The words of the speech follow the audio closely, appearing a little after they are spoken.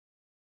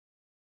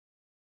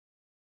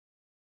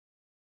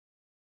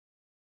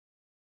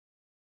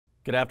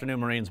Good afternoon,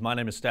 Marines. My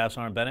name is Staff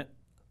Sergeant Bennett.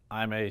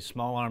 I'm a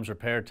small arms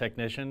repair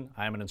technician.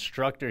 I'm an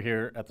instructor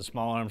here at the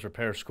Small Arms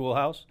Repair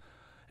Schoolhouse.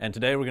 And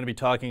today we're going to be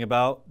talking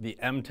about the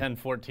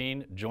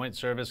M1104 Joint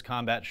Service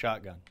Combat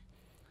Shotgun.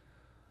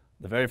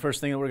 The very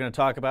first thing that we're going to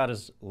talk about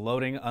is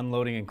loading,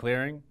 unloading, and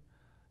clearing.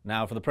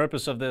 Now, for the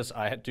purpose of this,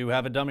 I do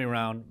have a dummy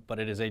round, but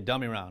it is a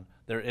dummy round.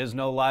 There is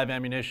no live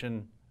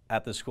ammunition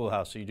at the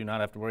schoolhouse, so you do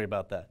not have to worry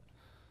about that.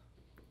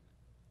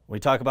 When we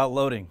talk about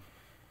loading,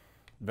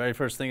 the very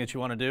first thing that you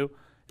want to do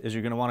is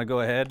you're going to want to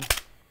go ahead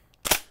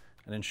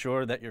and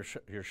ensure that your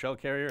shell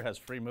carrier has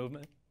free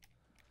movement.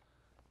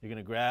 You're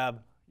going to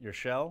grab your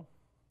shell.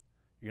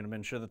 You're going to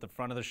ensure that the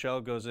front of the shell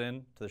goes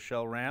in to the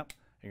shell ramp.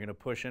 You're going to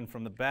push in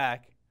from the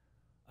back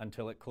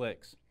until it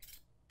clicks.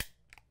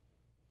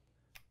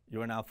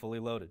 You are now fully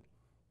loaded.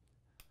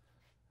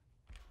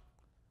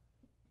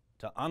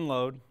 To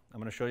unload, I'm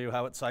going to show you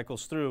how it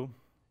cycles through.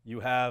 You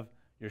have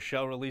your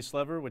shell release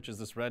lever, which is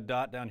this red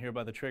dot down here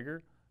by the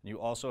trigger. You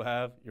also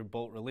have your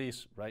bolt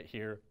release right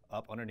here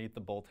up underneath the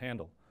bolt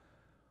handle.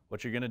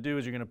 What you're going to do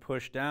is you're going to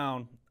push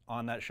down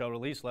on that shell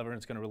release lever and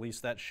it's going to release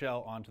that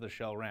shell onto the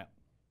shell ramp.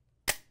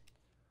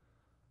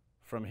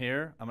 From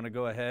here, I'm going to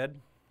go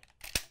ahead,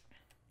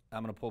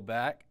 I'm going to pull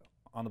back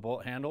on the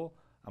bolt handle,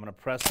 I'm going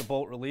to press the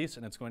bolt release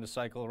and it's going to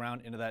cycle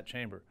around into that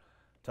chamber.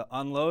 To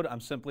unload,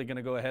 I'm simply going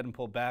to go ahead and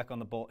pull back on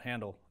the bolt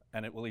handle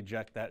and it will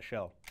eject that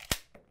shell.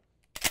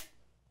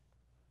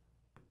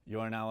 You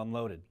are now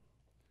unloaded.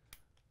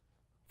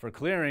 For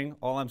clearing,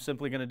 all I'm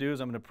simply going to do is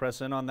I'm going to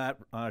press in on that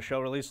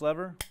shell release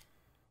lever,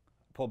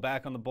 pull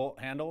back on the bolt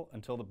handle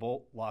until the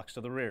bolt locks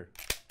to the rear.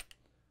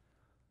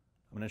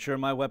 I'm going to ensure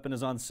my weapon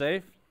is on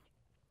safe,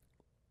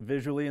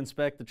 visually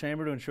inspect the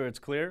chamber to ensure it's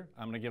clear.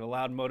 I'm going to give a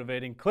loud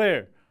motivating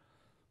clear.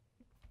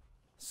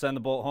 Send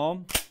the bolt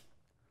home.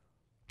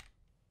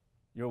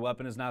 Your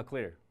weapon is now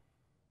clear.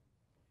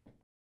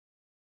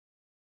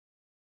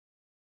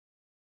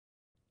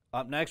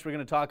 Up next, we're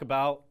going to talk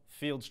about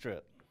field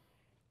strip.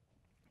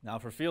 Now,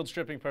 for field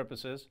stripping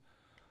purposes,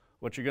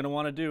 what you're going to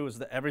want to do is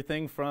that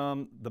everything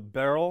from the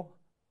barrel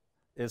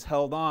is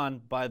held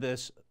on by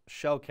this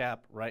shell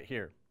cap right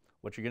here.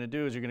 What you're going to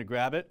do is you're going to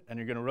grab it and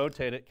you're going to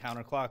rotate it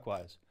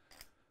counterclockwise.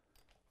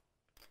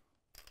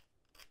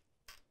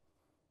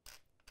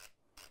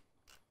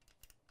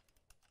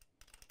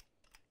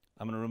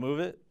 I'm going to remove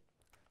it,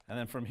 and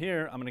then from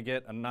here, I'm going to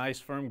get a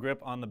nice firm grip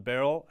on the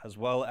barrel as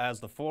well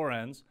as the fore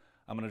ends.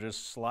 I'm going to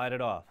just slide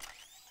it off.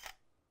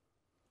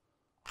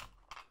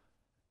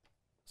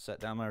 Set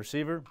down my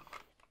receiver,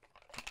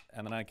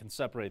 and then I can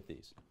separate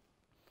these.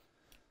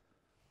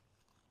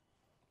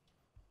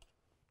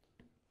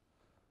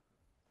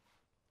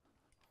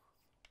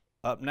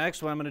 Up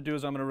next, what I'm going to do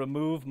is I'm going to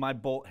remove my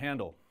bolt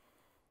handle.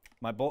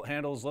 My bolt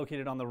handle is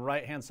located on the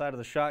right-hand side of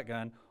the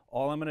shotgun.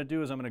 All I'm going to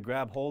do is I'm going to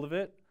grab hold of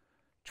it,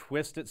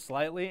 twist it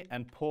slightly,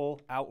 and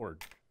pull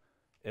outward.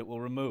 It will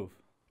remove.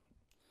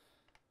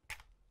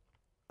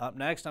 Up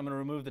next, I'm going to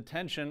remove the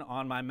tension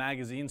on my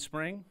magazine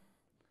spring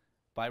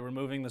by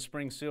removing the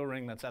spring seal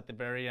ring that's at the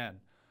very end.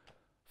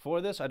 For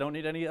this, I don't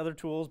need any other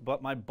tools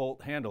but my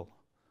bolt handle.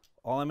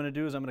 All I'm going to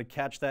do is I'm going to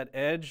catch that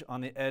edge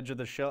on the edge of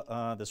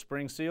the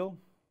spring seal.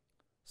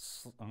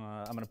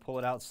 I'm going to pull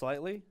it out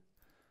slightly.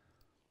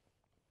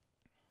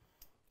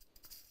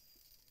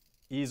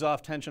 Ease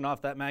off tension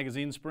off that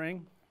magazine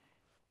spring.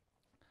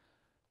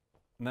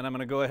 And then I'm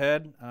going to go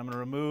ahead and I'm going to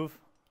remove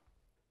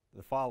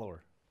the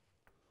follower.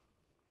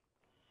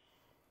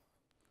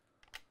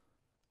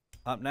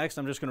 Up next,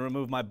 I'm just going to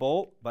remove my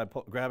bolt by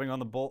grabbing on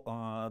the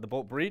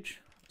bolt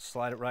breech,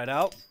 slide it right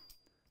out,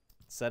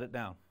 set it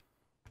down.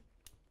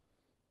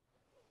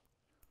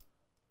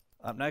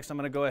 Up next, I'm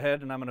going to go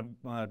ahead and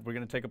we're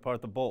going to take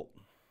apart the bolt.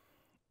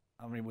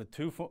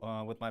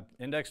 With my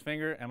index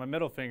finger and my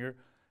middle finger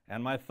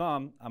and my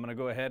thumb, I'm going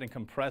to go ahead and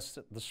compress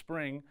the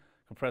spring,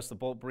 compress the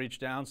bolt breech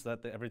down so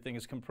that everything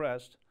is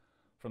compressed.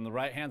 From the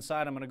right-hand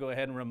side, I'm going to go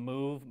ahead and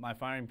remove my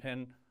firing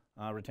pin,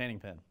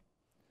 retaining pin.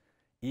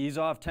 Ease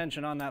off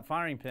tension on that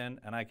firing pin,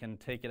 and I can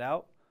take it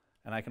out,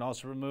 and I can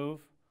also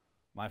remove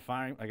my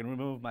firing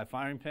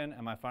pin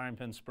and my firing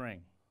pin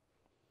spring.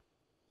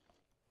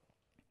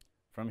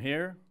 From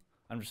here,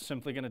 I'm just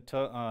simply going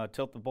to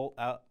tilt the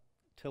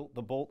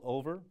bolt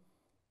over,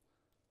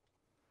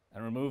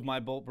 and remove my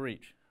bolt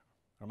breech,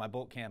 or my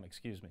bolt cam,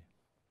 excuse me.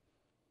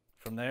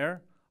 From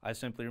there, I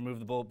simply remove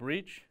the bolt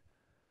breech,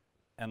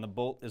 and the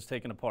bolt is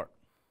taken apart.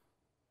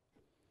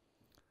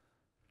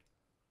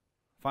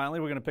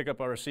 Finally, we're going to pick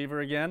up our receiver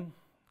again,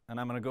 and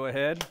I'm going to go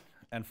ahead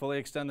and fully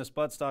extend this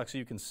buttstock so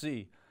you can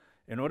see.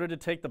 In order to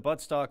take the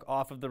buttstock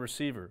off of the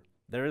receiver,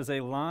 there is a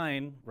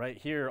line right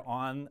here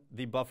on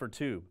the buffer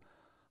tube.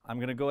 I'm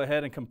going to go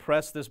ahead and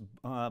compress this,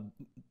 the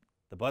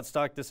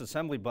buttstock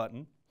disassembly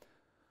button,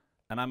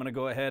 and I'm going to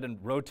go ahead and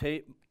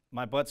rotate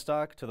my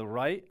buttstock to the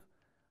right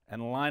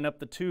and line up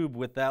the tube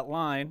with that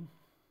line,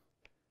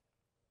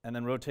 and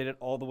then rotate it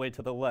all the way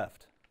to the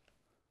left,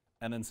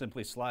 and then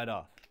simply slide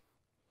off.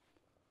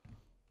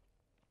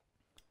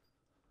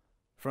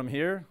 From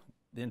here,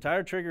 the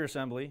entire trigger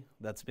assembly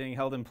that's being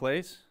held in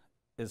place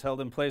is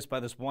held in place by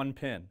this one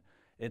pin.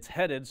 It's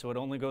headed, so it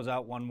only goes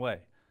out one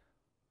way.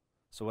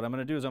 So what I'm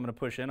going to do is I'm going to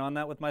push in on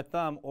that with my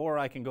thumb, or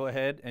I can go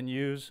ahead and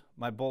use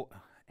my bolt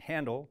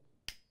handle,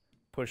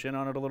 push in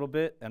on it a little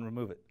bit, and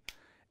remove it.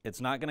 It's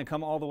not going to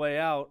come all the way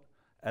out,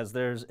 as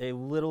there's a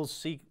little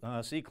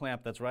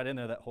C-clamp that's right in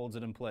there that holds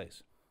it in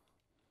place.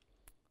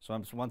 So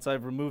once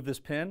I've removed this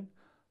pin,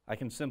 I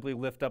can simply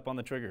lift up on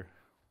the trigger,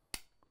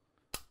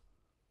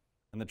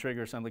 and the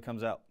trigger assembly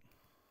comes out.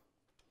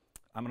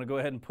 I'm going to go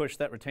ahead and push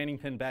that retaining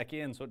pin back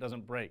in so it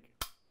doesn't break.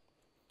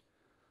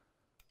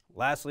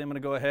 Lastly, I'm going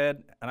to go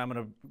ahead and I'm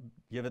going to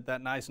give it that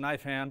nice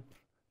knife hand,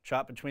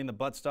 chop between the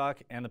buttstock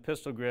and the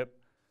pistol grip,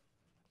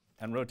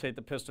 and rotate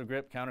the pistol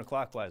grip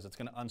counterclockwise. It's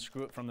going to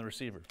unscrew it from the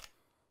receiver.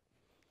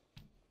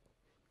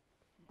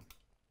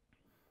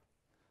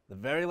 The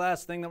very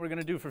last thing that we're going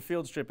to do for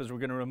field strip is we're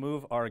going to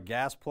remove our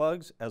gas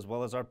plugs as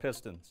well as our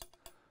pistons.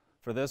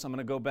 For this, I'm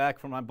going to go back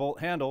for my bolt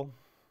handle,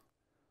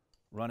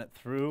 run it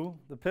through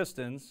the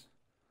pistons,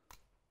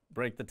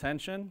 break the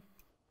tension,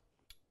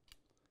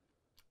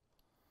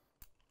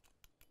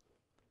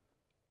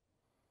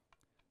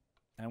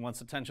 and once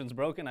the tension's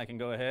broken, I can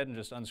go ahead and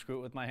just unscrew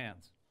it with my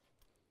hands.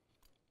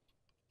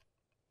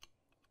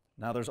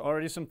 Now there's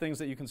already some things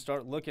that you can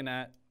start looking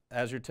at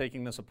as you're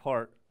taking this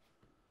apart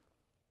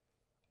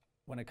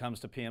when it comes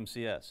to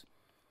PMCS.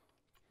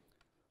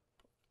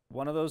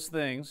 One of those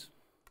things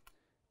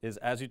is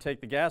as you take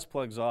the gas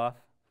plugs off,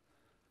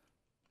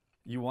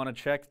 you want to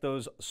check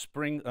those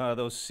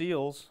those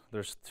seals.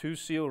 There's 2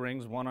 seal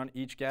rings, one on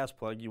each gas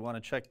plug. You want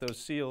to check those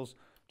seals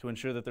to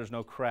ensure that there's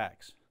no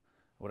cracks.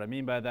 What I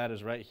mean by that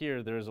is right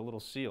here, there is a little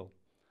seal.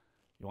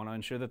 You want to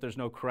ensure that there's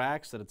no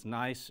cracks, that it's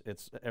nice,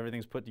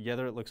 everything's put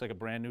together, it looks like a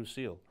brand new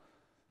seal.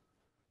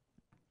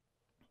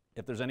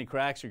 If there's any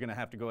cracks, you're going to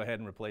have to go ahead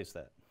and replace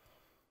that.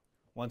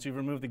 Once you've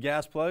removed the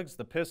gas plugs,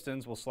 the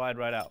pistons will slide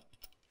right out.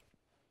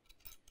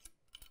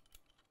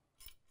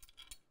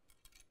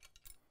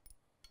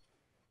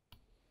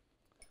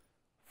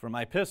 For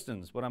my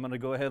pistons, what I'm going to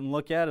go ahead and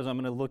look at is I'm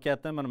going to look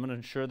at them and I'm going to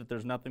ensure that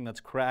there's nothing that's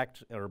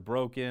cracked or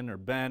broken or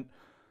bent,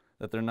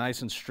 that they're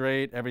nice and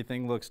straight,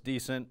 everything looks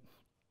decent,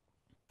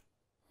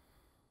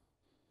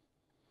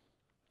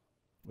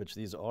 which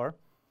these are.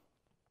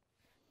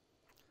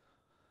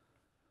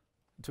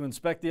 To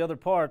inspect the other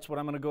parts, what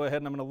I'm going to go ahead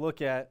and I'm going to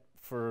look at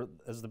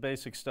as the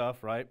basic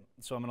stuff, right?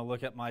 So I'm going to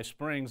look at my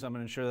springs. I'm going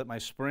to ensure that my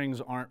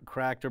springs aren't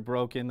cracked or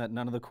broken, that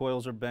none of the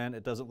coils are bent.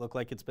 It doesn't look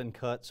like it's been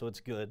cut, so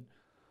it's good.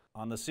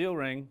 On the seal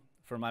ring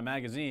for my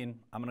magazine,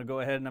 I'm going to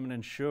go ahead and I'm going to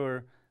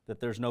ensure that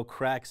there's no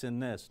cracks in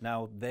this.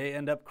 Now, they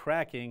end up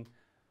cracking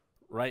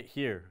right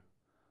here,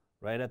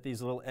 right at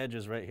these little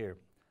edges right here.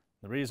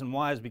 The reason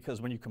why is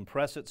because when you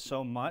compress it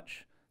so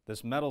much,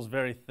 this metal's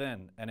very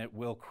thin and it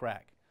will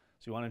crack.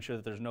 So you want to ensure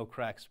that there's no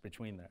cracks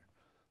between there.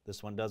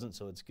 This one doesn't,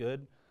 so it's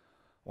good.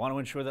 I want to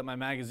ensure that my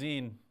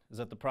magazine is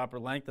at the proper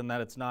length and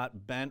that it's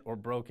not bent or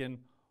broken,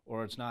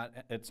 or it's not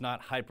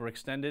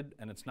hyperextended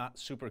and it's not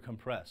super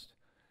compressed.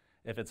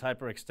 If it's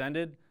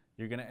hyperextended,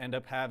 you're going to end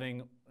up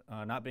having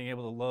not being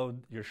able to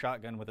load your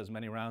shotgun with as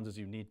many rounds as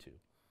you need to.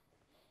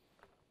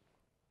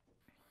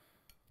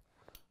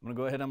 I'm going to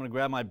go ahead and I'm going to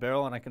grab my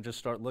barrel and I can just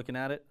start looking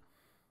at it.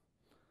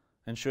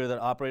 Ensure that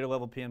operator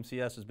level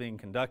PMCS is being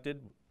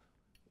conducted,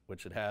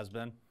 which it has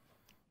been.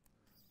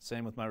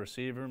 Same with my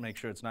receiver, make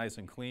sure it's nice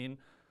and clean.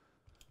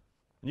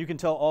 And you can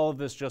tell all of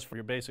this just for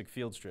your basic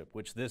field strip,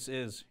 which this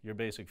is your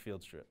basic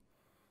field strip.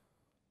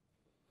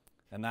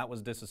 And that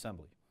was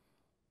disassembly.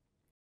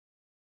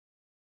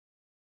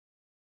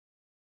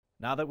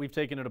 Now that we've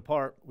taken it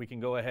apart, we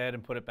can go ahead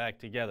and put it back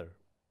together.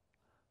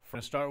 We're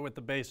going to start with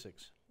the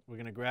basics. We're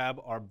going to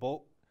grab our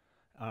bolt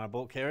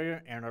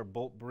carrier and our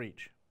bolt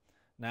breech.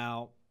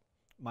 Now,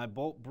 my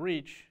bolt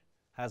breech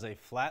has a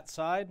flat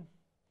side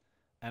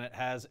and it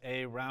has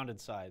a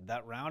rounded side.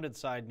 That rounded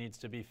side needs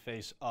to be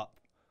face up.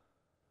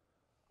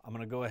 I'm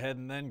going to go ahead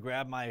and then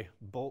grab my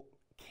bolt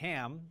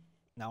cam.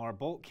 Now our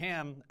bolt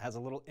cam has a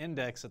little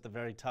index at the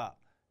very top.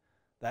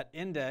 That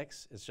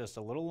index is just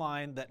a little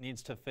line that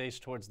needs to face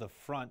towards the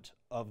front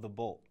of the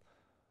bolt.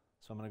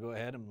 So I'm going to go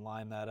ahead and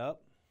line that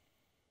up,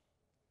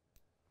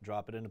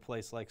 drop it into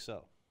place like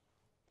so.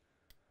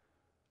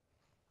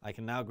 I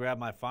can now grab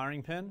my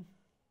firing pin,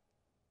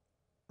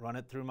 run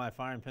it through my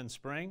firing pin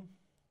spring,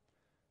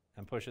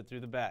 and push it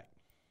through the back.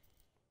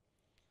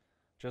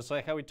 Just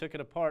like how we took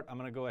it apart, I'm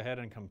going to go ahead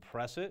and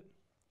compress it,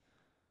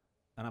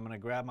 and I'm going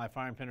to grab my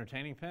firing pin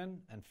retaining pin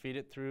and feed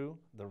it through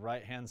the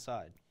right-hand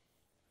side.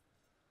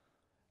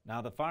 Now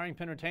the firing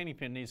pin retaining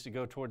pin needs to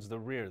go towards the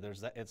rear.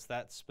 It's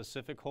that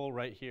specific hole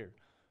right here.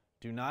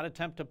 Do not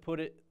attempt to put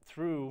it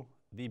through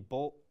the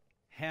bolt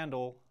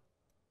handle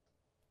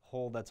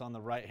hole that's on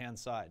the right-hand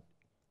side.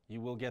 You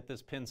will get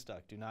this pin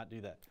stuck. Do not do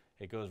that.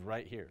 It goes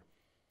right here.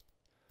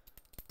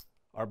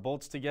 Our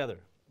bolts together.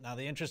 Now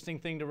the interesting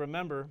thing to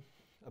remember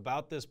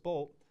about this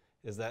bolt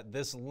is that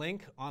this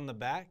link on the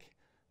back,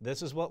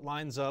 this is what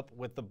lines up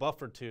with the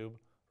buffer tube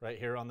right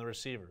here on the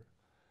receiver.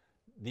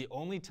 The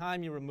only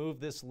time you remove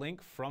this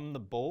link from the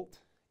bolt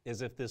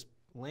is if this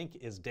link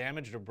is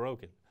damaged or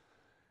broken.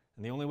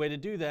 And the only way to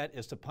do that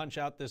is to punch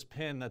out this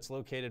pin that's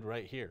located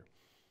right here.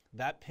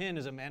 That pin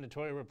is a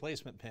mandatory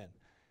replacement pin.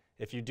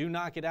 If you do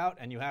knock it out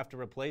and you have to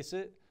replace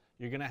it,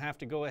 you're going to have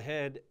to go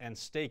ahead and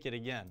stake it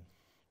again.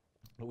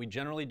 But we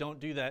generally don't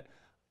do that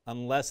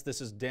unless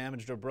this is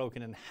damaged or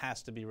broken and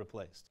has to be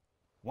replaced.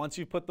 Once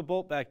you put the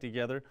bolt back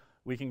together,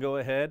 we can go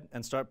ahead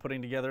and start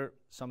putting together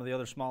some of the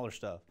other smaller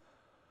stuff.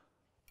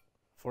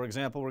 For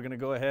example, we're going to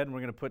go ahead and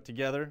we're going to put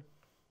together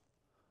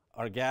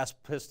our gas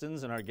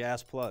pistons and our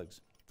gas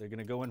plugs. They're going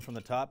to go in from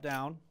the top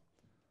down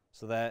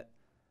so that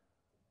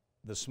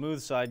the smooth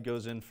side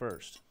goes in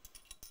first.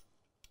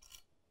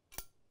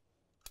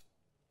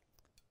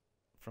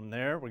 From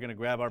there, we're going to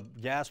grab our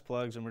gas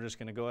plugs and we're just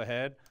going to go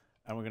ahead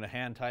and we're going to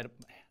hand tight.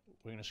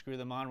 We're going to screw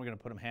them on. We're going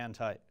to put them hand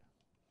tight.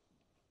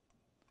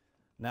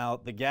 Now,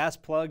 the gas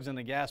plugs and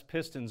the gas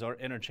pistons are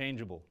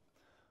interchangeable,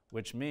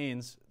 which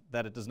means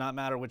that it does not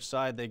matter which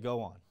side they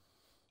go on.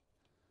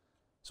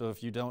 So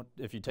if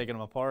you've taken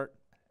them apart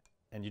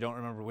and you don't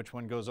remember which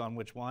one goes on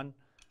which one,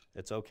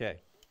 it's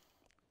okay.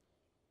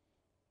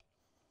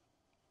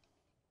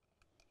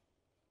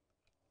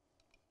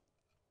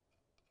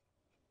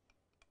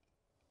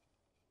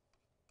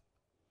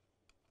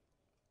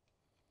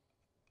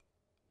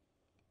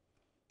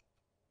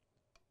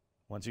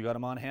 Once you got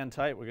them on hand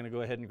tight, we're going to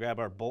go ahead and grab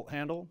our bolt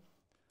handle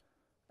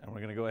and we're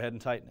going to go ahead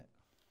and tighten it.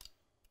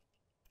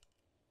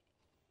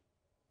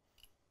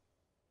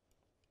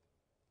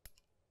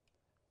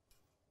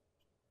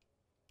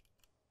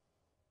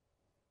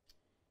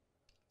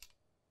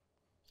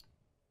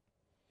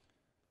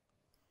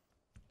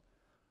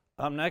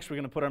 Next, we're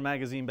going to put our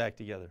magazine back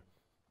together.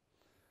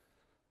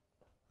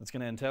 That's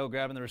going to entail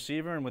grabbing the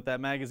receiver, and with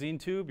that magazine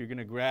tube, you're going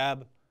to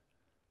grab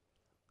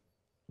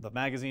the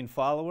magazine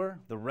follower.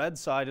 The red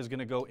side is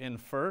going to go in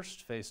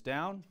first, face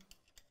down,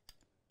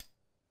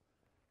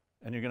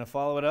 and you're going to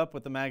follow it up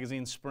with the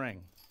magazine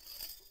spring.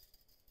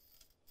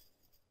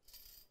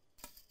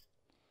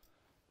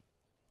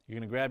 You're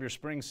going to grab your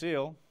spring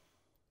seal,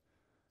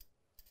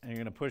 and you're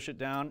going to push it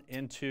down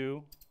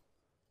into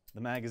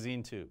the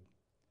magazine tube.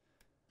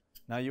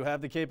 Now you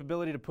have the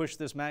capability to push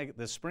this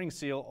spring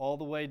seal all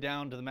the way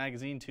down to the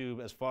magazine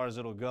tube as far as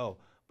it'll go,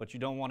 but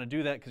you don't want to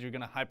do that because you're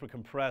going to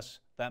hypercompress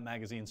that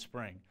magazine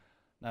spring.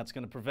 That's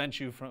going to prevent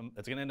you from,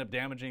 it's going to end up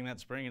damaging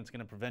that spring, and it's going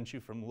to prevent you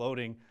from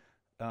loading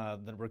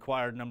the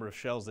required number of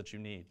shells that you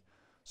need.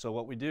 So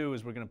what we do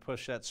is we're going to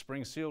push that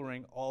spring seal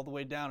ring all the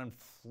way down and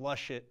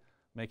flush it,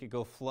 make it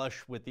go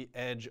flush with the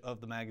edge of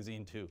the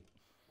magazine tube.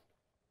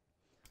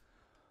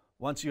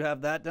 Once you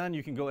have that done,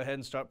 you can go ahead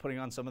and start putting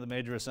on some of the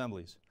major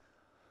assemblies.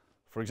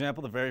 For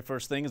example, the very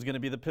first thing is going to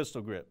be the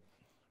pistol grip.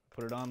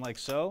 Put it on like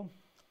so.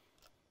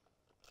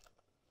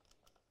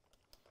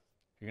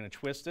 You're going to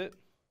twist it.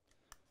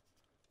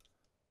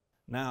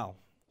 Now,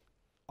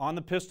 on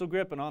the pistol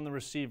grip and on the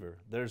receiver,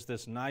 there's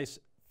this nice,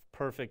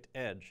 perfect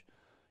edge.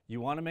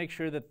 You want to make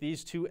sure that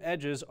these two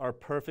edges are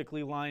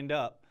perfectly lined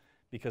up,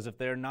 because if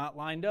they're not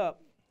lined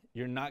up,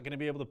 you're not going to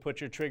be able to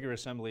put your trigger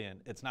assembly in.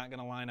 It's not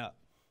going to line up.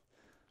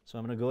 So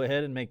I'm going to go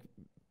ahead and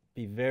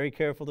be very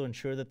careful to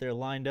ensure that they're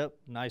lined up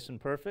nice and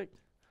perfect.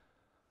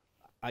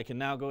 I can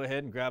now go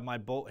ahead and grab my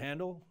bolt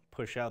handle,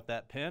 push out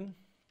that pin,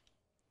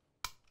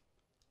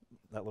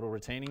 that little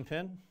retaining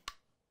pin.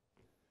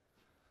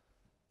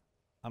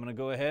 I'm going to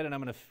go ahead and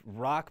I'm going to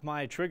rock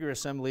my trigger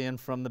assembly in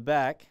from the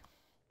back.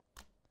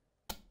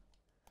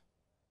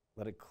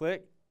 Let it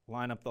click,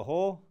 line up the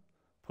hole,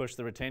 push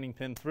the retaining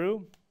pin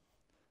through,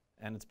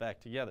 and it's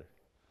back together.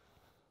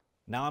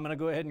 Now I'm going to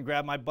go ahead and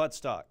grab my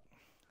buttstock.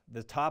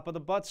 The top of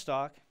the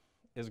buttstock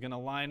is going to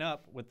line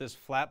up with this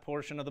flat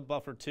portion of the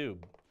buffer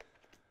tube.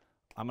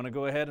 I'm going to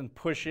go ahead and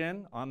push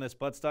in on this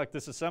buttstock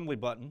disassembly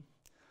button,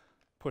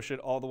 push it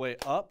all the way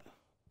up,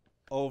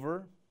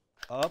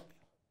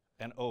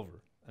 and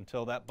over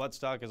until that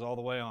buttstock is all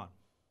the way on.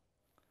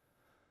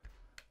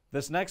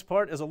 This next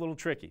part is a little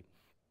tricky.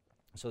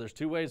 So there's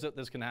two ways that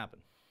this can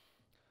happen.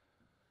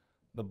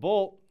 The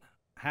bolt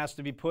has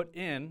to be put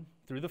in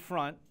through the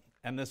front,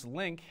 and this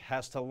link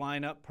has to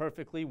line up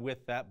perfectly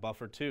with that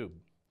buffer tube.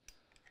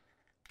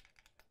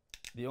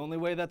 The only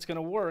way that's going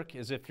to work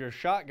is if your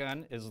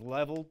shotgun is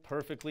leveled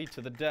perfectly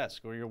to the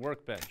desk or your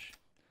workbench.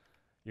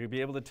 You'll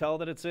be able to tell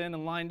that it's in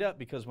and lined up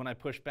because when I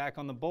push back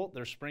on the bolt,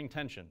 there's spring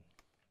tension,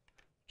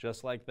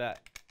 just like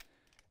that.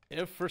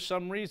 If for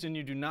some reason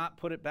you do not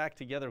put it back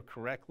together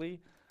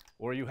correctly,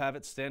 or you have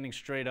it standing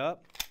straight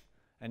up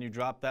and you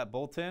drop that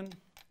bolt in,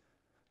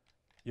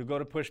 you'll go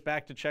to push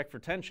back to check for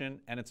tension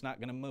and it's not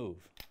going to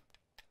move.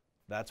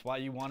 That's why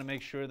you want to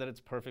make sure that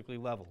it's perfectly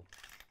level.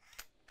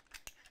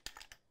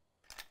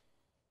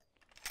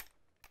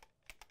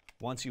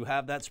 Once you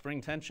have that spring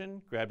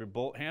tension, grab your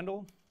bolt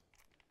handle,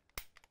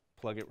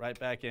 plug it right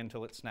back in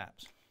until it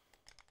snaps.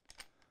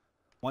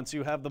 Once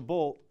you have the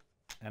bolt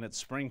and its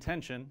spring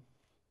tension,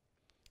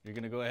 you're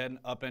going to go ahead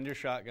and upend your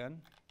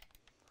shotgun.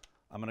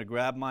 I'm going to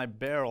grab my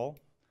barrel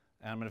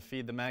and I'm going to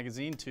feed the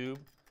magazine tube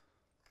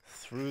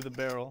through the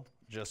barrel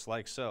just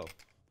like so.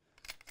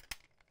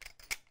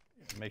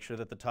 Make sure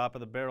that the top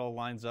of the barrel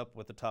lines up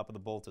with the top of the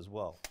bolt as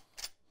well.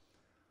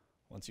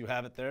 Once you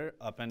have it there,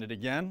 upend it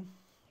again.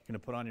 You're going to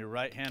put on your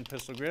right hand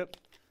pistol grip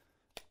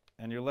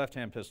and your left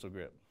hand pistol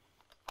grip.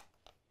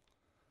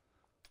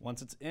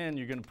 Once it's in,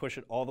 you're going to push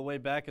it all the way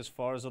back as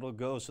far as it'll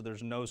go so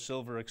there's no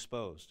silver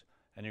exposed.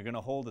 And you're going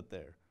to hold it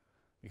there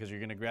because you're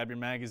going to grab your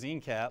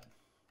magazine cap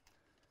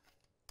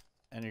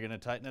and you're going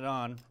to tighten it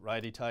on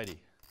righty-tighty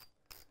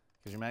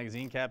because your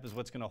magazine cap is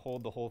what's going to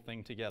hold the whole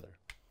thing together.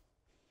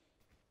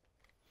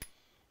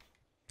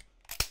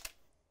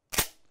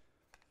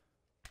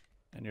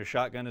 And your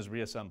shotgun is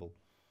reassembled.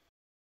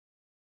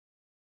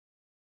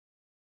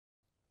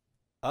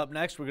 Up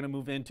next, we're going to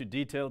move into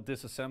detailed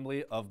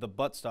disassembly of the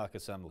buttstock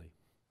assembly.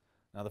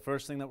 Now the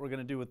first thing that we're going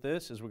to do with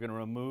this is we're going to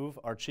remove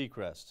our cheek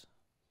rest.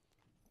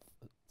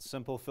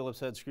 Simple Phillips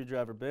head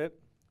screwdriver bit.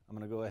 I'm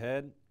going to go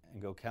ahead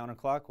and go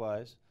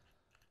counterclockwise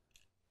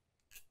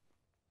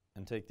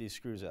and take these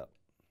screws out.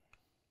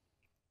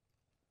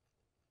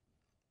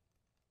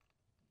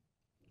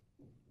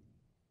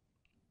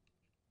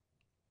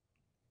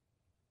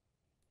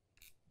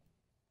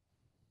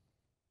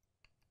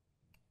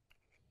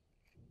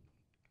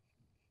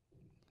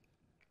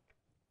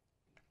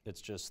 It's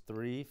just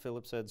 3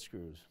 Phillips head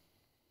screws.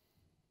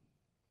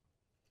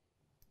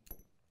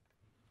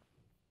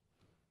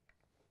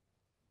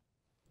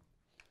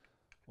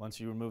 Once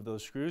you remove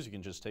those screws, you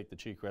can just take the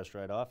cheek rest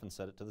right off and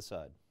set it to the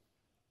side.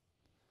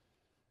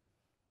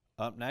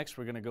 Up next,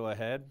 we're going to go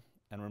ahead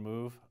and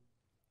remove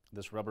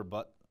this rubber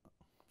butt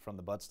from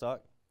the buttstock.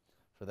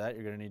 For that,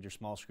 you're going to need your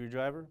small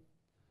screwdriver.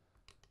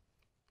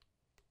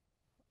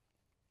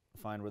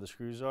 Find where the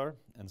screws are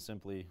and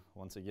simply,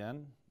 once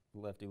again,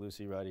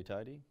 lefty-loosey,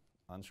 righty-tighty,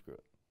 unscrew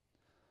it.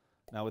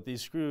 Now with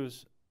these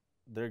screws,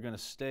 they're going to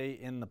stay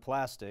in the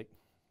plastic,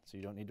 so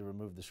you don't need to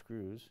remove the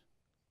screws.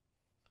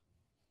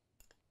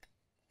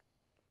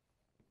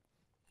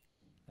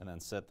 And then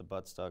set the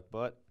buttstock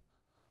butt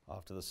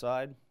off to the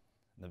side.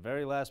 And the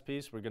very last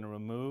piece we're going to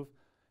remove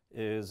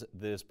is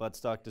this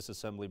buttstock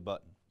disassembly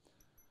button.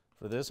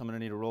 For this, I'm going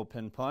to need a roll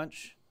pin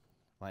punch,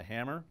 my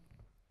hammer,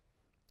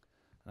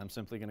 and I'm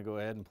simply going to go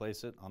ahead and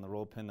place it on the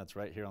roll pin that's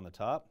right here on the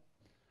top.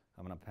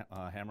 I'm going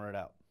to hammer it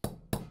out.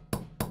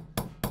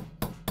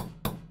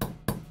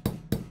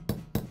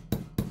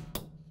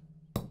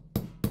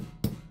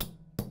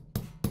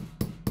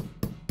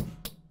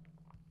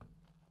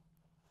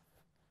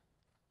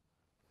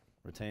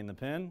 Retain the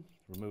pin,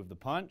 remove the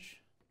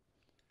punch.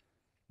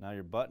 Now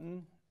your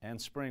button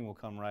and spring will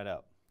come right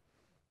out.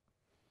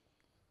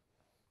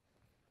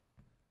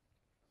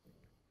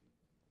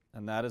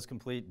 And that is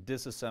complete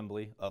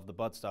disassembly of the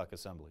buttstock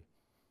assembly.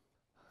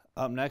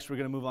 Up next, we're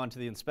going to move on to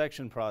the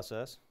inspection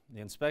process. The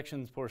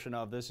inspection portion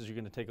of this is you're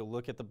going to take a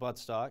look at the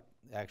buttstock,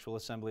 the actual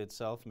assembly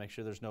itself, make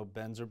sure there's no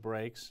bends or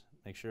breaks,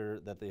 make sure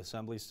that the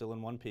assembly is still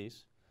in one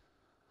piece.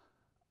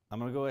 I'm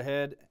going to go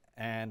ahead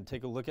and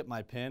take a look at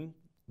my pin.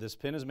 This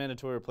pin is a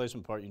mandatory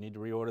replacement part. You need to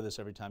reorder this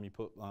every time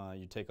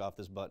you take off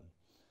this button.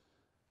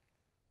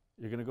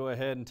 You're going to go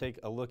ahead and take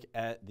a look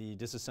at the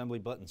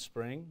disassembly button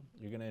spring.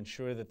 You're going to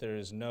ensure that there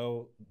is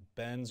no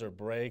bends or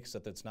breaks,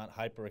 that it's not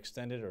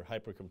hyperextended or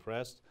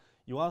hypercompressed.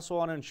 You also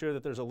want to ensure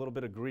that there's a little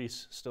bit of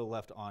grease still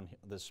left on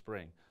this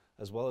spring,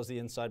 as well as the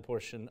inside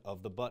portion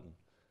of the button.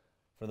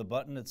 For the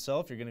button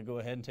itself, you're going to go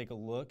ahead and take a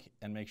look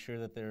and make sure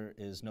that there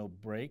is no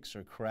breaks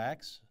or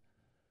cracks,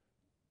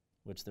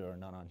 which there are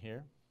none on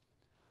here.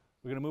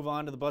 We're going to move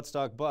on to the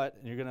buttstock butt,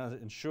 and you're going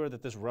to ensure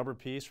that this rubber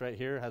piece right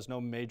here has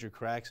no major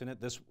cracks in it.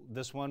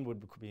 This one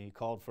would be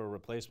called for a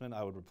replacement.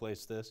 I would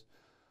replace this,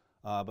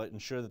 but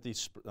ensure that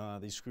these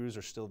screws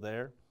are still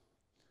there.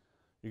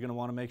 You're going to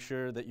want to make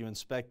sure that you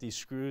inspect these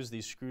screws.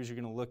 These screws you're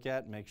going to look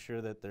at, make sure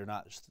that they're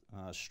not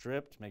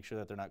stripped, make sure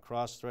that they're not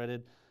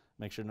cross-threaded,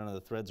 make sure none of the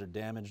threads are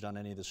damaged on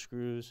any of the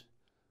screws,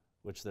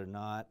 which they're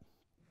not.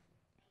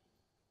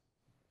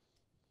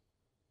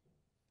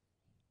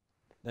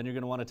 Then you're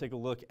going to want to take a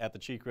look at the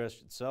cheek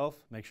rest itself,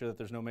 make sure that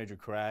there's no major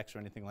cracks or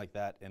anything like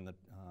that in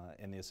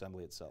the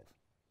assembly itself.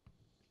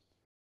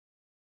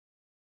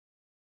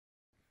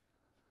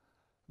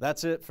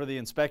 That's it for the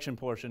inspection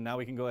portion. Now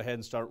we can go ahead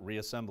and start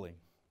reassembling.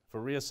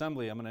 For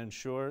reassembly, I'm going to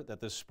ensure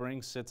that this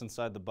spring sits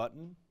inside the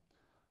button.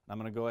 I'm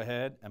going to go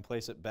ahead and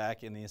place it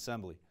back in the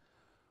assembly.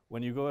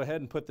 When you go ahead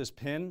and put this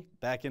pin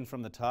back in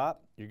from the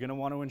top, you're going to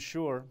want to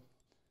ensure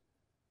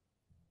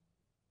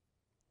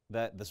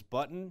that this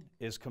button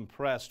is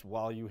compressed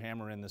while you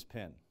hammer in this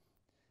pin.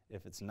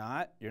 If it's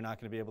not, you're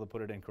not going to be able to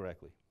put it in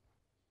correctly.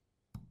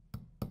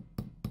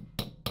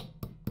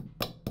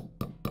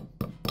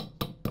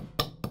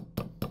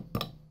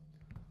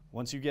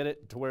 Once you get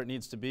it to where it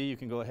needs to be, you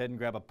can go ahead and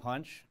grab a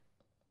punch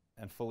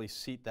and fully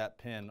seat that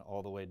pin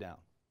all the way down.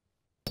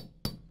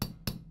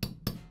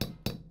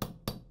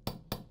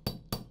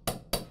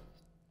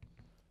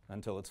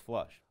 Until it's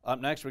flush. Up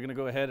next, we're going to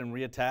go ahead and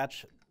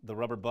reattach the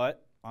rubber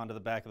butt onto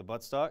the back of the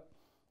buttstock.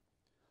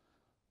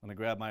 I'm going to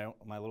grab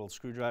my little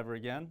screwdriver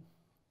again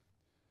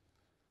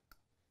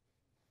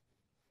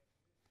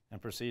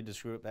and proceed to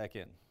screw it back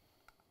in.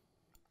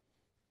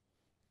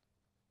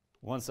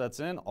 Once that's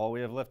in, all we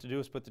have left to do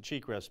is put the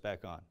cheek rest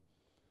back on.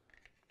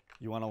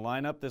 You want to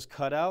line up this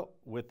cutout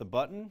with the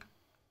button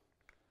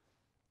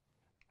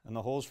And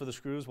the holes for the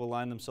screws will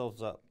line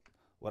themselves up.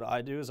 What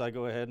I do is I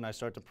go ahead and I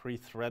start to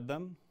pre-thread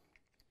them.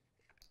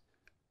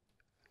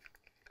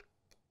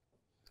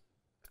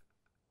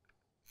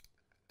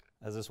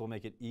 As this will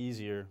make it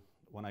easier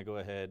when I go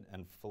ahead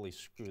and fully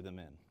screw them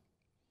in.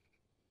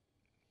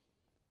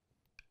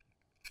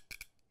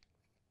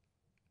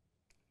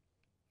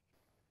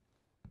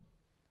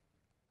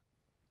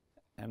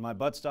 And my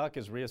buttstock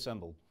is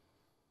reassembled.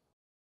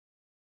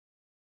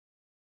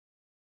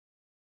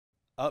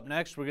 Up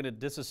next, we're going to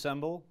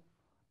disassemble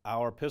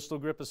our pistol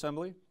grip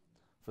assembly.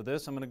 For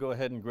this, I'm going to go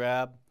ahead and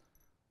grab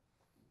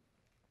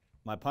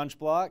my punch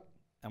block,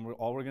 and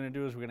all we're going to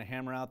do is we're going to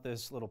hammer out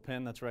this little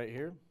pin that's right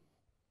here.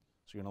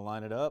 So you're going to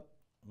line it up.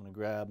 I'm going to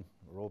grab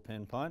a roll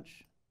pin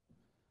punch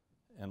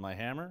and my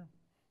hammer.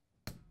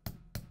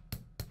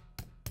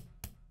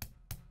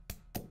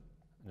 And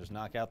just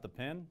knock out the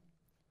pin.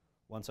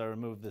 Once I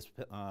remove this,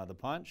 the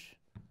punch,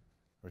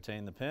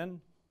 retain the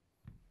pin,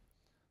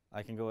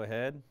 I can go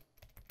ahead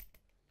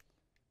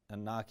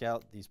and knock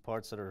out these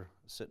parts that are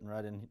sitting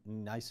right in,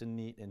 nice and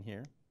neat in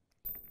here.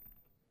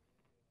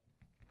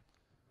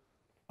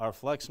 Our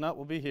flex nut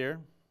will be here,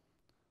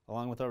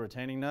 along with our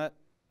retaining nut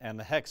and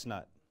the hex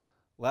nut.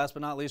 Last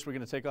but not least, we're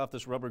going to take off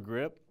this rubber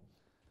grip.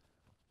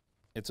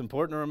 It's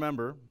important to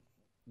remember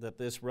that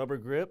this rubber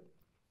grip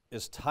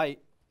is tight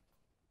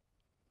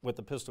with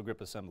the pistol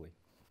grip assembly.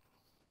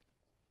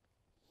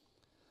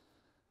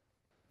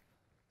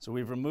 So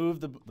we've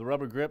removed the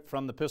rubber grip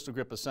from the pistol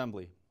grip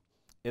assembly.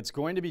 It's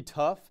going to be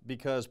tough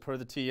because, per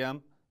the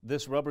TM,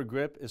 this rubber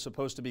grip is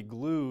supposed to be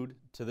glued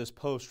to this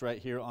post right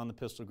here on the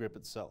pistol grip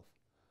itself.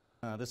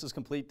 This is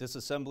complete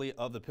disassembly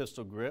of the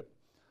pistol grip.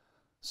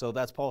 So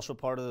that's also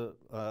part of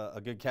a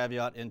good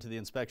caveat into the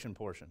inspection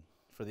portion.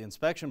 For the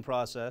inspection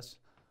process,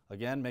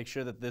 again, make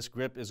sure that this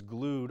grip is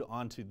glued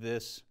onto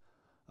this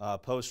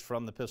post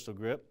from the pistol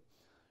grip.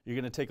 You're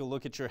going to take a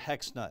look at your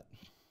hex nut.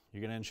 You're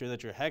going to ensure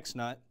that your hex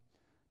nut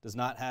does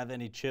not have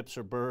any chips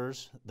or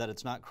burrs, that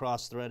it's not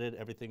cross-threaded,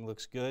 everything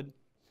looks good.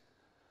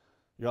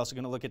 You're also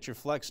going to look at your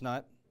flex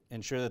nut,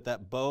 ensure that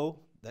that bow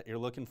that you're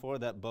looking for,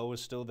 that bow is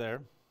still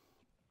there.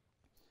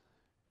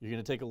 You're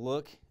going to take a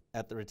look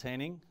at the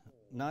retaining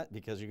nut,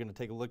 because you're going to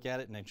take a look at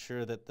it and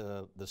ensure that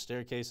the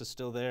staircase is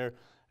still there,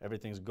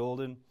 everything's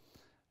golden,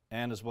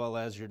 and as well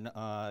as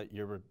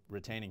your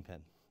retaining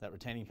pin. That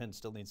retaining pin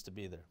still needs to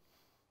be there.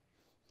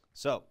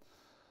 So,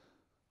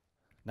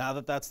 now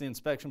that that's the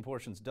inspection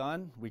portion's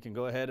done, we can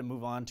go ahead and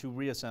move on to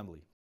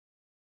reassembly.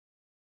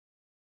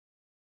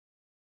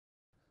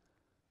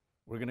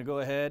 We're going to go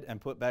ahead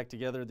and put back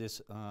together this,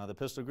 the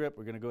pistol grip.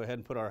 We're going to go ahead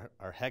and put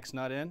our hex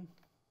nut in.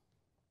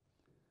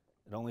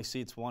 It only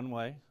seats one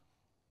way.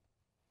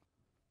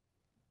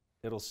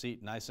 It'll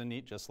seat nice and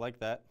neat just like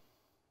that.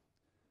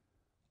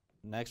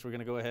 Next, we're going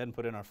to go ahead and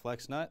put in our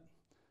flex nut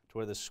to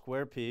where this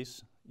square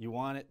piece, you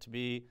want it to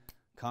be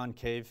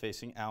concave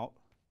facing out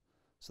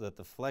so that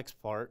the flex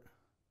part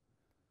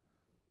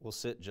will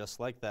sit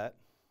just like that.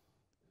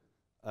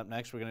 Up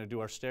next, we're going to do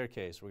our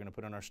staircase. We're going to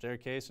put in our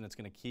staircase, and it's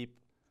going to keep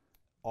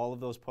all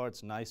of those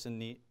parts nice and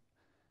neat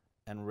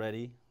and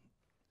ready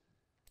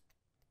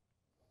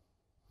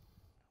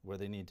where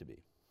they need to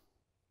be.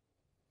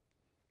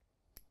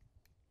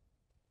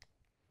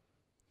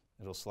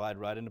 It'll slide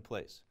right into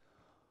place.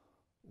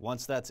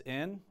 Once that's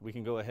in, we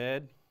can go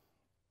ahead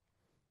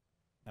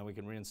and we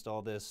can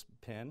reinstall this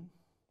pin.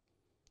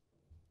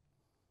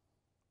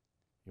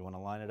 You want to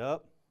line it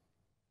up.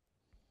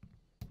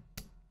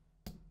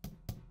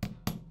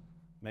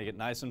 Make it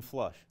nice and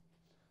flush.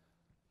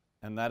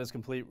 And that is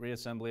complete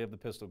reassembly of the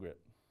pistol grip.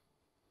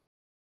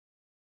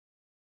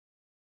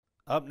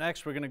 Up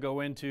next, we're going to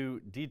go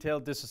into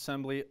detailed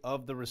disassembly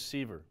of the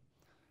receiver.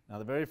 Now,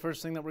 the very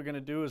first thing that we're going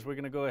to do is we're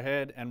going to go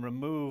ahead and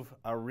remove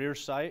our rear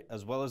sight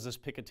as well as this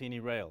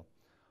Picatinny rail.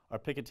 Our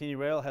Picatinny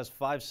rail has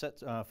five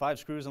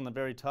screws on the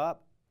very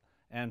top,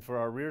 and for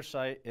our rear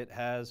sight, it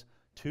has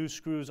 2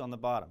 screws on the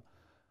bottom,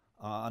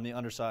 on the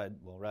underside,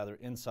 well, rather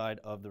inside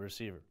of the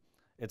receiver.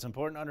 It's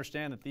important to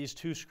understand that these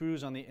 2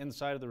 screws on the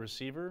inside of the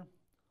receiver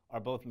are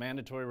both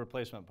mandatory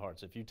replacement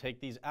parts. If you take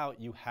these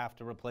out, you have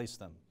to replace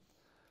them.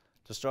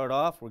 To start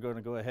off, we're going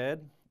to go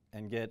ahead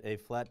and get a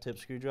flat tip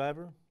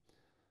screwdriver,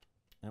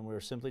 and we're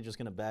simply just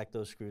going to back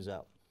those screws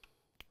out.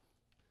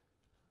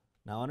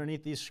 Now,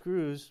 underneath these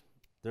screws,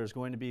 there's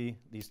going to be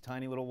these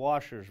tiny little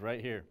washers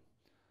right here.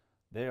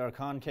 They are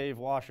concave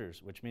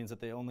washers, which means that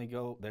they only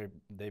go,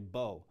 they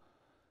bow.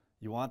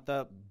 You want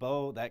the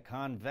bow, that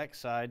convex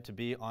side, to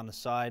be on the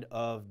side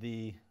of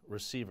the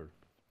receiver.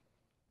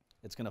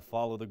 It's going to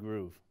follow the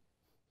groove.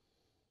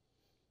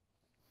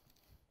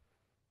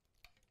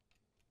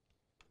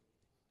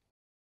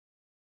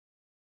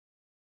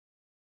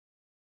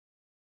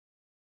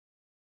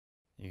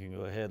 You can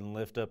go ahead and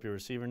lift up your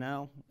receiver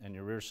now, and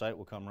your rear sight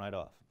will come right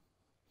off.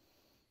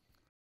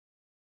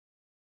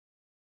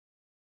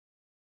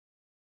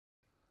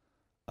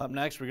 Up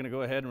next, we're going to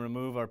go ahead and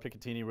remove our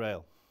Picatinny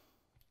rail.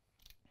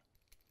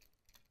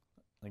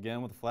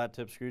 Again, with a flat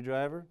tip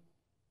screwdriver.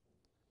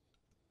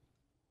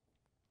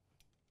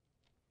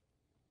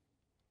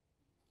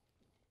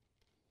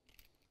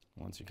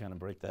 Once you kind of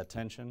break that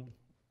tension,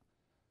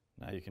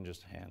 now you can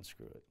just hand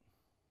screw it.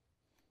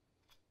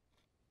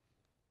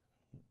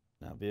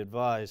 Now be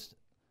advised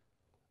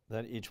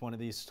that each one of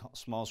these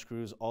small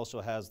screws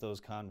also has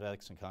those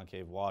convex and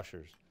concave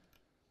washers.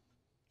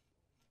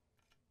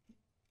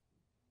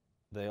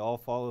 They all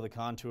follow the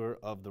contour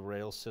of the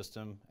rail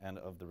system and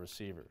of the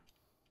receiver.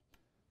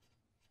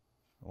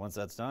 Once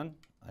that's done,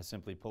 I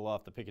simply pull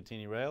off the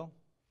Picatinny rail,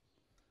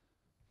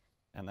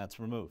 and that's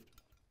removed.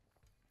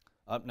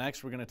 Up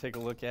next, we're going to take a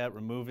look at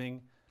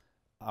removing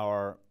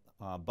our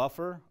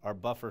buffer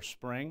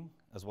spring,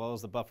 as well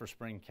as the buffer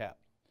spring cap.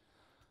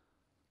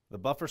 The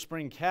buffer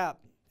spring cap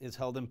is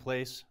held in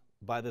place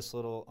by this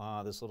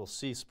little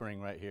C spring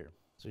right here.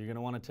 So you're going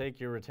to want to take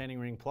your retaining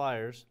ring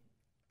pliers,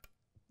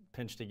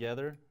 pinch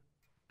together,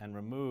 and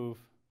remove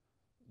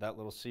that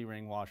little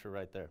C-ring washer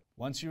right there.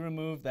 Once you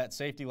remove that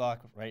safety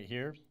lock right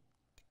here,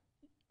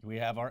 we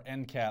have our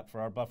end cap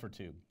for our buffer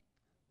tube.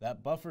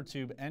 That buffer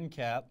tube end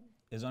cap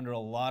is under a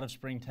lot of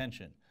spring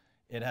tension.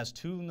 It has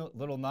two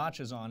little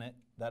notches on it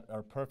that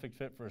are perfect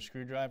fit for a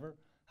screwdriver.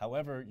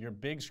 However, your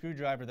big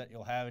screwdriver that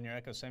you'll have in your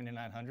Echo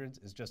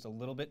 7900s is just a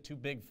little bit too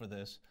big for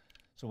this.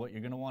 So what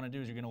you're going to want to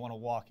do is you're going to want to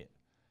walk it.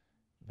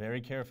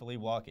 Very carefully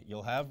walk it.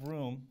 You'll have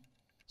room.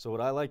 So what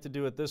I like to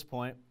do at this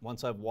point,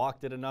 once I've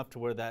walked it enough to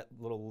where that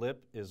little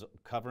lip is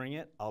covering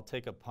it, I'll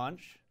take a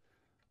punch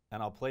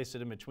and I'll place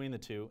it in between the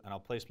two, and I'll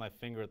place my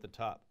finger at the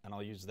top, and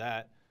I'll use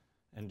that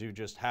and do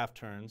just half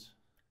turns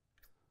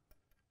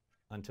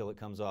until it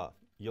comes off.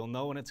 You'll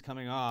know when it's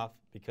coming off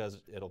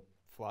because it'll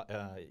fly,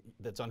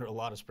 that's under a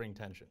lot of spring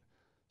tension.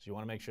 So you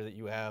want to make sure that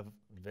you have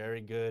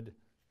very good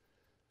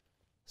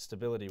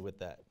stability with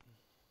that.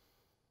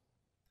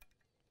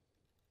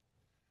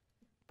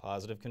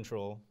 Positive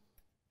control.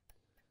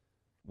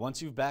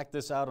 Once you've backed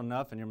this out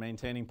enough and you're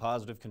maintaining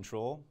positive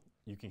control,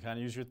 you can kind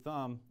of use your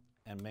thumb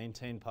and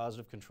maintain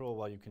positive control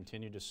while you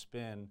continue to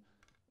spin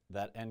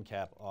that end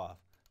cap off.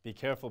 Be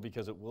careful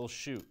because it will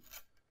shoot.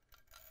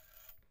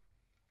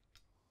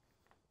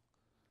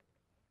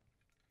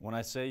 When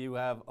I say you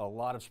have a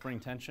lot of spring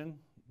tension,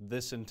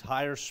 this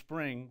entire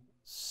spring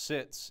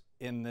sits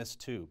in this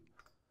tube.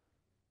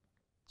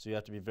 So you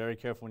have to be very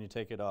careful when you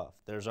take it off.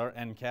 There's our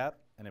end cap,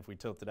 and if we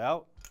tilt it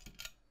out,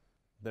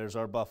 there's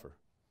our buffer.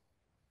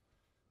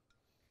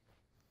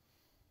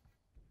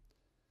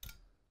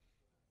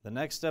 The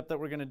next step that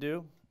we're going to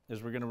do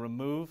is we're going to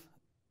remove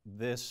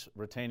this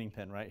retaining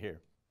pin right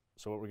here.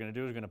 So what we're going to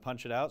do is we're going to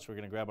punch it out. So we're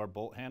going to grab our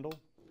bolt handle,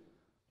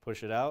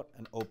 push it out,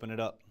 and open it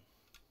up.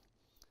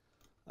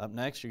 Up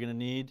next, you're going to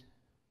need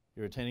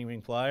your retaining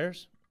ring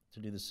pliers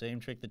to do the same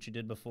trick that you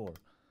did before.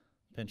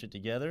 Pinch it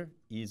together,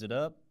 ease it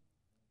up,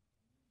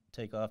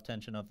 take off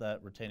tension of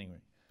that retaining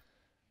ring.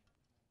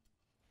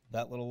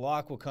 That little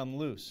lock will come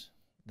loose.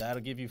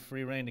 That'll give you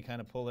free rein to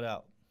kind of pull it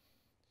out.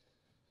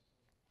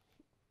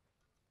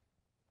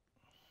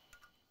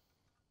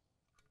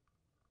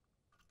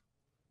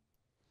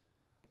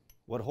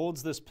 What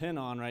holds this pin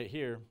on right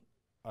here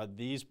are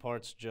these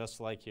parts just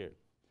like here.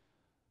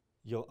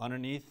 You'll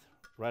underneath,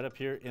 right up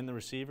here in the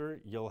receiver,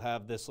 you'll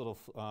have this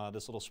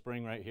little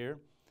spring right here.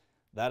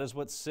 That is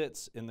what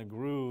sits in the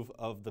groove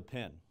of the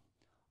pin.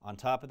 On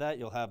top of that,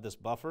 you'll have this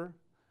buffer,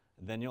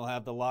 and then you'll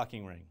have the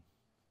locking ring.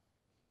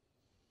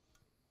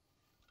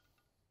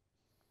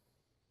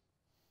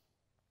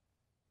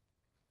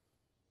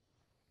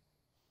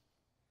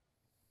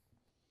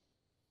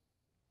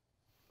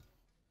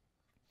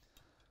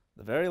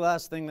 The very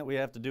last thing that we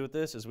have to do with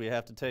this is we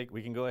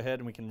can go ahead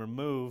and we can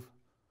remove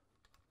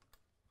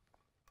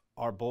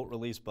our bolt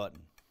release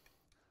button.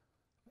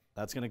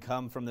 That's going to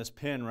come from this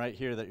pin right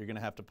here that you're going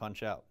to have to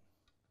punch out.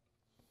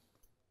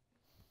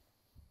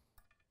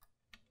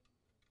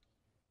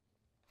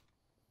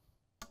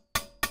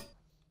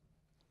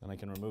 Then I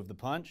can remove the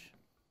punch.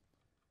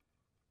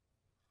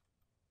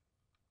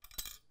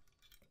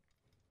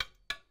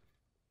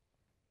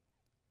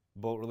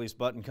 Bolt release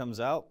button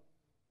comes out.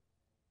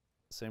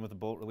 Same with the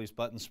bolt release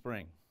button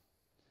spring.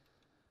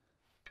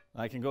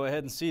 I can go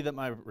ahead and see that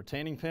my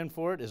retaining pin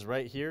for it is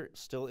right here,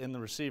 still in the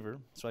receiver.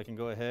 So I can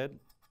go ahead,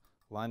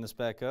 line this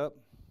back up,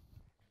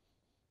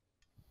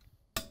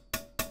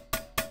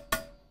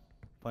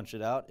 punch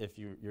it out. If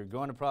you're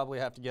going to probably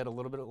have to get a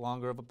little bit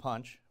longer of a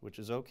punch, which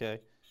is okay.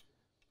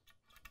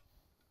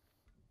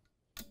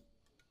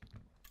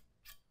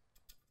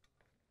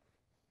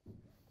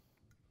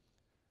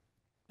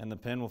 And the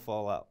pin will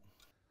fall out.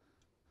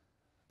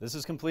 This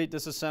is complete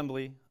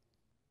disassembly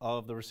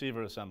of the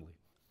receiver assembly.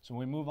 So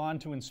when we move on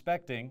to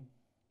inspecting,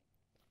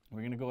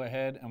 we're going to go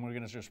ahead and we're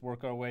going to just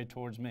work our way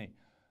towards me.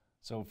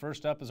 So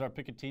first up is our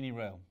Picatinny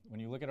rail. When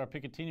you look at our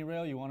Picatinny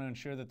rail, you want to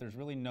ensure that there's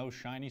really no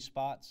shiny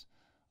spots.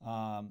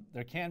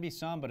 There can be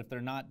some, but if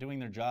they're not doing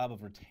their job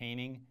of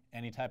retaining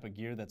any type of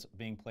gear that's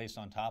being placed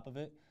on top of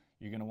it,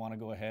 you're going to want to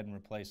go ahead and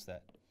replace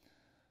that.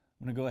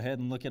 I'm going to go ahead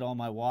and look at all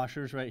my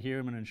washers right here.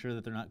 I'm going to ensure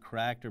that they're not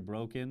cracked or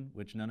broken,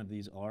 which none of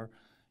these are.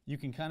 You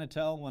can kind of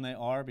tell when they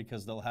are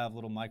because they'll have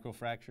little micro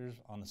fractures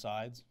on the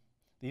sides.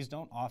 These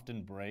don't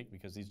often break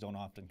because these don't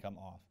often come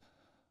off.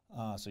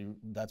 So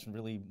that's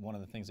really one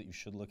of the things that you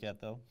should look at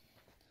though.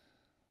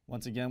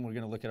 Once again, we're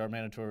going to look at our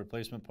mandatory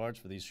replacement parts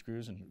for these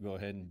screws and go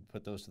ahead and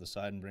put those to the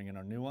side and bring in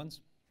our new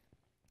ones.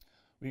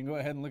 We can go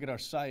ahead and look at our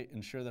sight,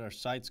 ensure that our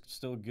sight's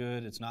still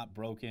good, it's not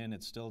broken,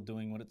 it's still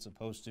doing what it's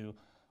supposed to.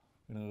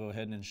 We're going to go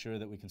ahead and ensure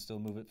that we can still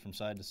move it from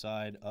side to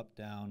side, up,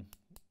 down,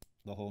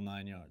 the whole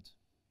 9 yards.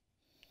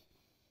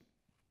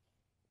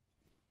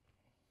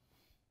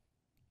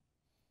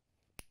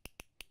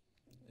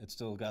 It's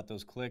still got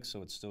those clicks,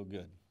 so it's still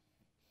good.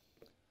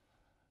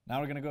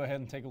 Now we're going to go ahead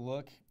and take a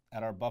look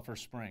at our buffer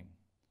spring.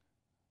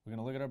 We're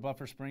going to look at our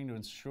buffer spring to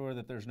ensure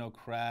that there's no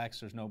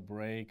cracks, there's no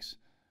breaks.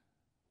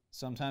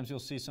 Sometimes you'll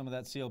see some of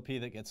that CLP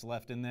that gets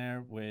left in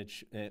there,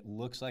 which it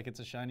looks like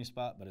it's a shiny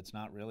spot, but it's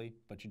not really.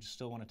 But you just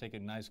still want to take a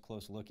nice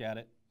close look at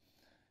it.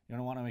 You're going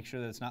to want to make sure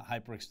that it's not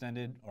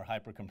hyperextended or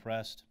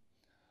hypercompressed.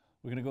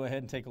 We're going to go ahead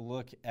and take a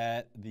look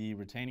at the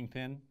retaining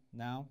pin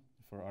now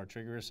for our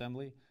trigger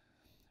assembly.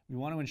 We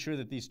want to ensure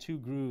that these two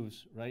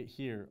grooves right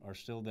here are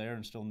still there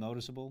and still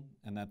noticeable,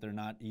 and that they're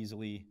not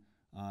easily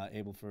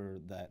able for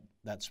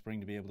that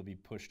spring to be able to be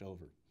pushed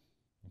over.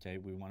 Okay,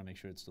 we want to make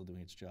sure it's still doing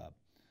its job.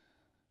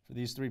 For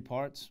these 3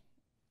 parts,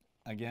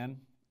 again,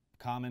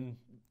 common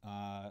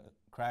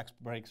cracks,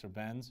 breaks, or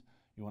bends.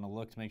 You want to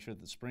look to make sure that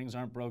the springs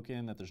aren't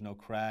broken, that there's no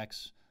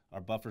cracks,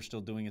 our buffer's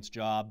still doing its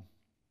job.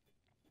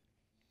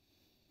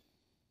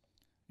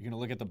 You're going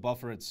to look at the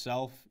buffer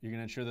itself. You're going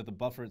to ensure that the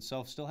buffer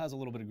itself still has a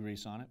little bit of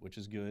grease on it, which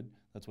is good.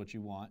 That's what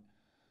you want.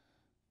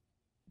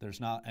 There's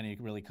not any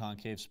really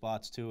concave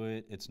spots to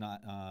it. It's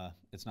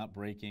not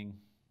breaking.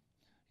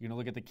 You're going to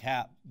look at the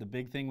cap. The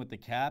big thing with the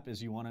cap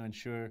is you want to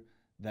ensure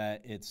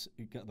that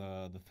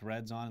the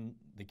threads on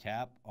the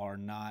cap are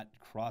not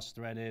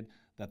cross-threaded,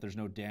 that there's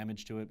no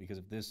damage to it, because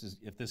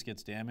if this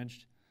gets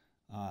damaged,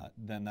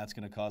 then that's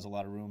going to cause a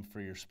lot of room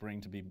for your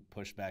spring to be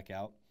pushed back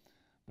out.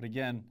 But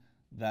again,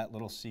 that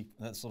little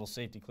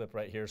safety clip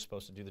right here is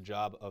supposed to do the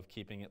job of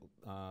keeping it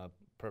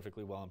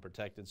perfectly well and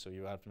protected, so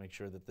you have to make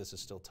sure that this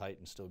is still tight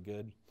and still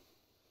good.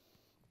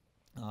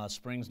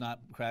 Spring's not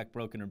cracked,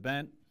 broken, or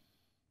bent.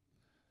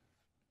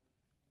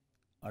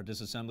 Our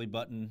disassembly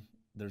button,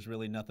 there's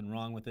really nothing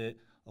wrong with it.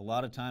 A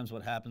lot of times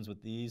what happens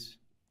with these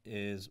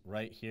is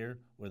right here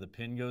where the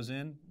pin goes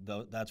in,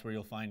 that's where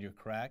you'll find your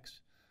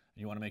cracks.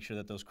 You want to make sure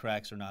that those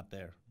cracks are not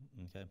there,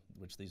 okay?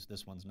 Which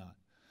this one's not.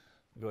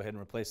 Go ahead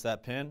and replace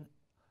that pin.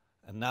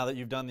 And now that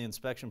you've done the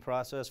inspection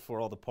process for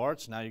all the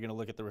parts, now you're going to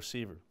look at the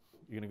receiver.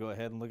 You're going to go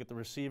ahead and look at the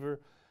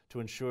receiver to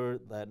ensure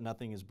that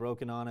nothing is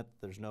broken on it.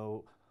 There's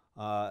no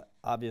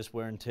obvious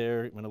wear and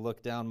tear. I'm going to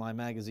look down my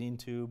magazine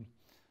tube,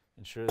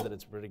 ensure that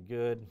it's pretty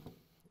good.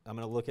 I'm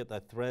going to look at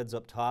the threads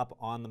up top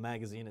on the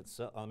magazine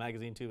itself, on the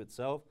magazine tube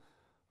itself.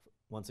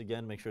 Once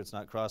again, make sure it's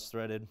not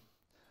cross-threaded.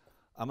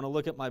 I'm going to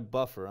look at my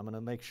buffer. I'm going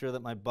to make sure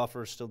that my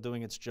buffer is still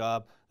doing its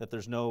job, that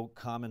there's no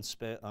common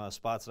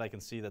spots that I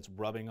can see that's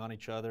rubbing on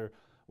each other,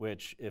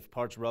 which if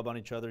parts rub on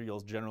each other,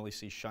 you'll generally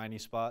see shiny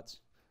spots,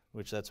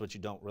 which that's what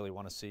you don't really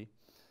want to see.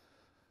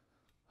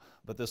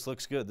 But this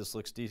looks good. This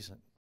looks decent.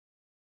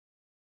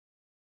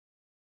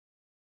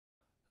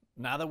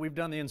 Now that we've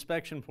done the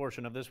inspection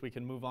portion of this, we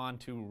can move on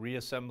to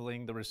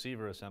reassembling the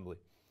receiver assembly.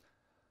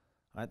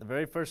 All right, the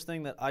very first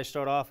thing that I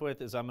start off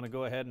with is I'm going to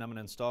go ahead and I'm going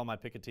to install my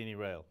Picatinny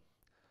rail.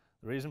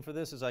 The reason for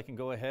this is I can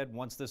go ahead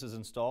once this is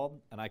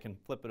installed and I can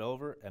flip it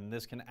over, and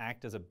this can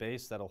act as a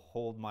base that'll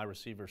hold my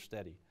receiver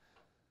steady.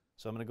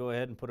 So I'm going to go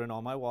ahead and put in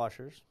all my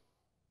washers.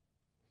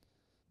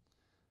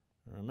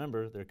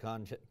 Remember, they're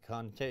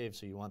concave,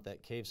 so you want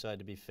that cave side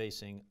to be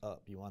facing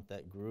up. You want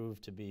that groove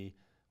to be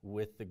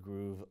with the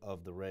groove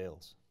of the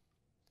rails.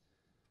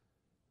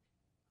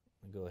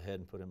 I'm going to go ahead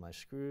and put in my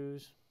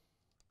screws.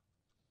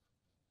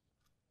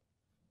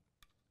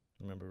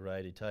 Remember,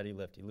 righty-tighty,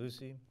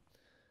 lefty-loosey.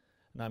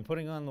 Now I'm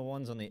putting on the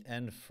ones on the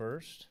end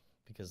first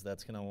because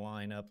that's going to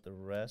line up the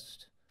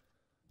rest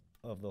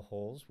of the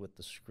holes with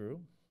the screw.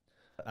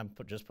 I'm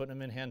just putting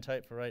them in hand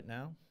tight for right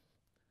now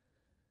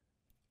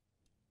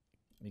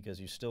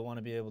because you still want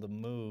to be able to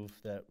move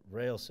that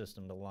rail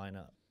system to line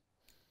up.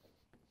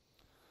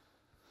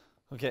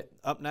 Okay,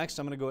 up next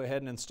I'm going to go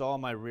ahead and install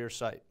my rear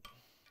sight.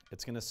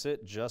 It's going to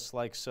sit just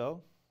like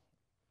so.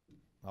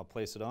 I'll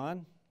place it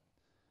on,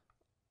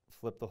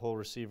 flip the whole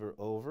receiver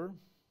over.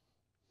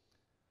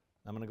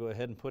 I'm going to go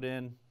ahead and put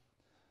in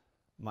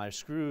my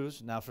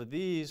screws. Now for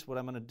these, what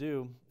I'm going to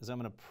do is I'm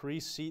going to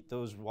pre-seat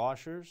those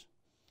washers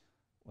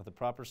with the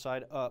proper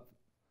side up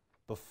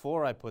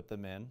before I put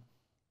them in,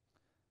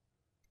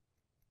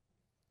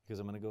 because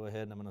I'm going to go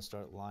ahead and I'm going to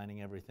start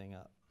lining everything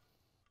up.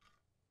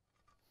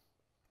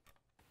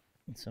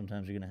 And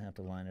sometimes you're going to have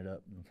to line it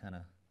up and kind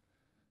of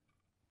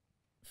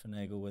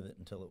finagle with it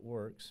until it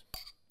works.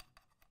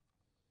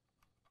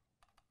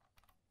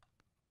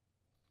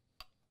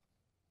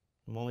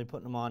 I'm only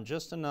putting them on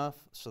just enough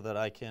so that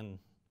I can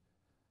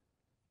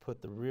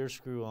put the rear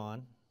screw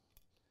on.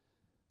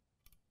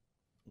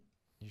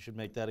 You should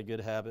make that a good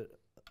habit.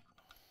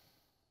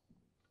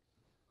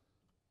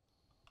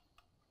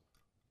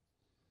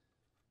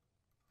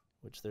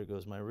 Which there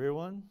goes my rear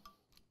one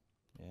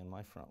and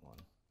my front one.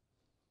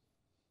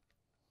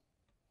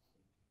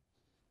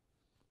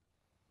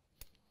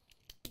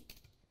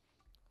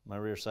 My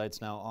rear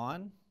sight's now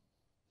on,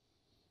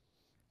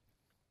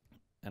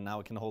 and now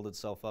it can hold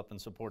itself up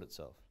and support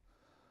itself.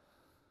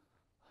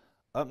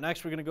 Up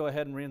next, we're going to go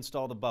ahead and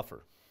reinstall the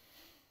buffer.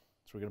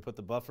 So we're going to put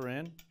the buffer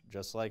in,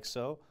 just like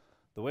so.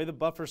 The way the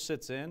buffer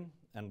sits in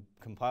and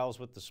compiles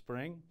with the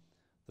spring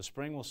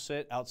will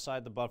sit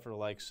outside the buffer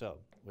like so,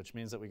 which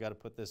means that we got to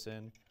put this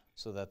in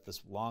so that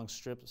this long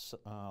strip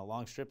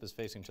is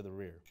facing to the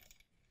rear.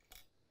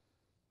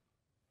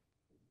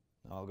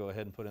 Now I'll go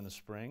ahead and put in the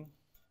spring.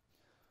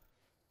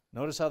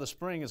 Notice how the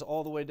spring is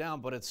all the way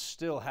down, but it's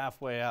still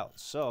halfway out,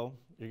 so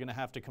you're going to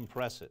have to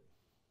compress it.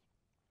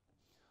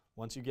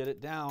 Once you get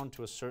it down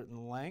to a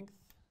certain length,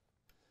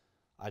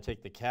 I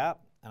take the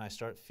cap and I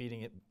start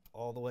feeding it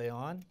all the way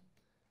on.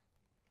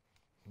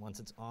 Once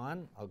it's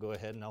on, I'll go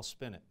ahead and I'll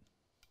spin it.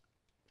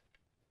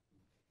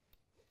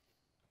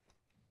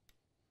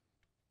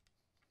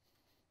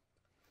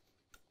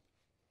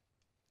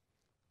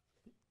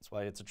 That's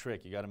why it's a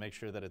trick. You got to make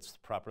sure that it's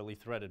properly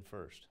threaded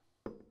first.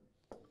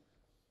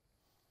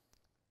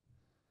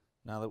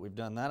 Now that we've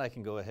done that, I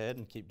can go ahead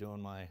and keep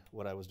doing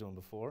what I was doing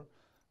before.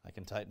 I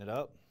can tighten it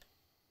up.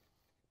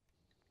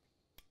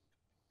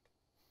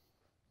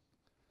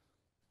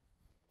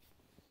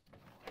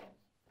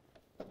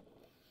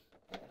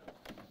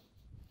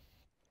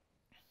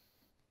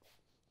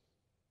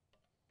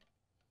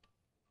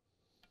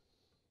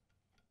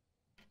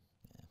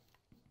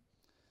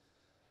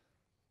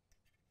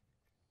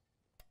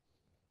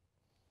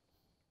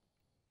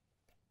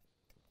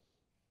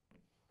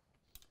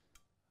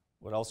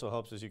 What also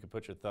helps is you can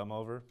put your thumb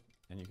over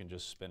and you can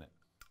just spin it.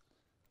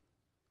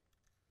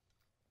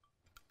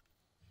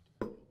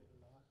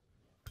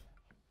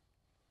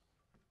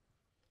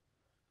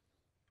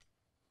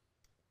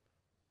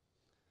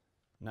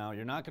 Now,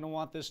 you're not going to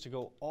want this to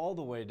go all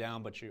the way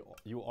down, but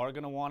you are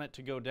going to want it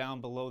to go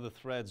down below the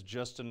threads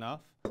just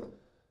enough,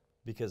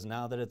 because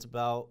now that it's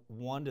about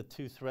 1 to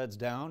 2 threads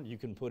down, you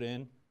can put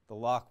in the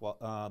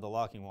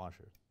locking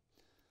washer.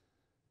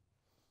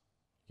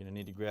 You're going to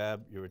need to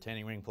grab your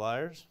retaining ring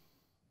pliers.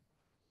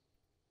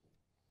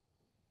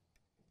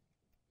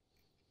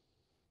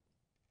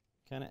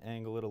 Kind of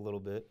angle it a little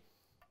bit.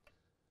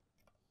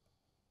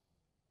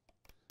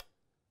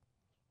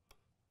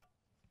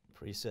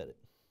 Preset it.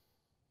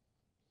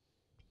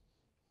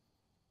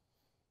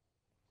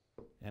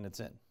 And it's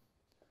in.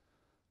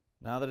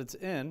 Now that it's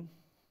in,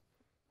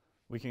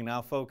 we can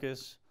now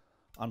focus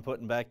on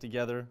putting back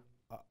together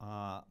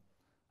our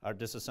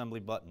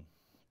disassembly button.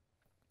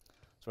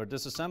 So our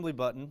disassembly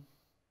button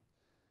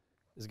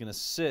is going to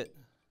sit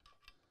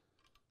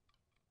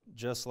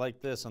just like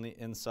this on the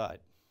inside.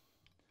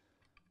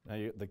 Now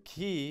the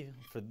key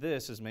for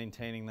this is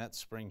maintaining that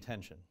spring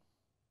tension.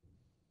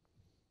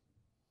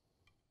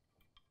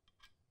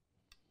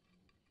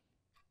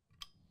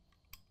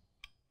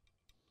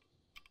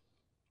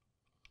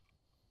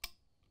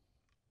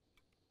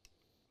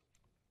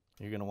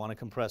 You're going to want to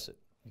compress it,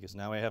 because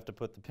now I have to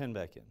put the pin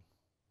back in.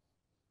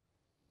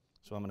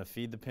 So I'm going to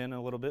feed the pin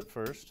a little bit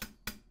first.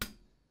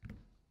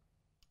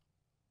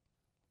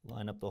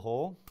 Line up the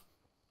hole.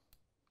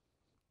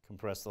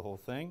 Compress the whole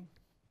thing.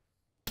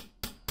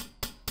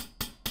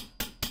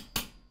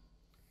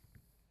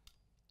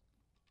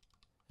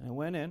 And it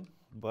went in,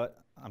 but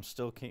I'm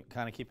still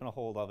kind of keeping a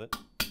hold of it.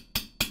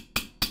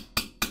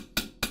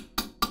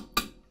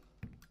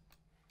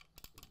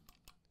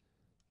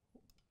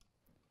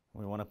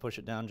 We want to push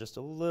it down just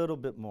a little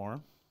bit more.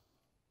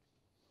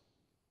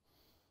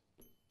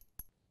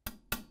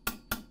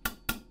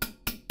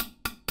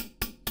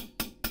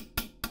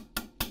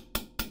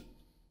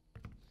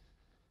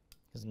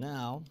 Because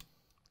now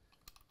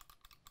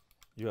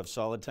you have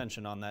solid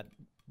tension on that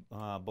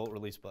bolt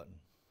release button.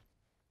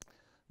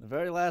 The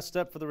very last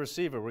step for the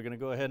receiver, we're going to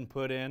go ahead and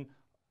put in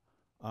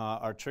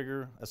our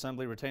trigger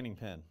assembly retaining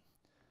pin.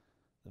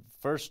 The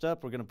first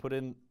step we're going to put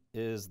in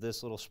is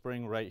this little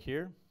spring right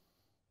here.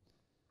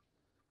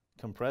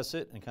 Compress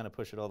it and kind of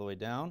push it all the way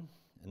down.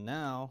 And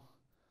now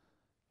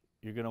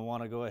you're going to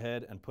want to go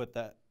ahead and put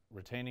that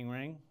retaining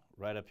ring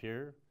right up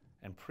here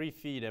and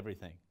pre-feed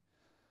everything,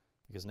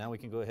 because now we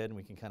can go ahead and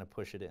we can kind of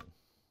push it in.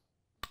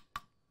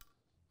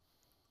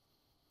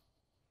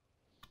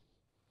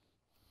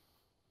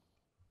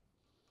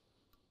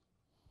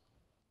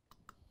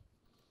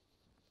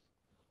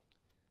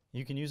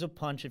 You can use a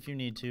punch if you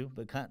need to,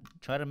 but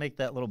try to make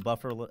that little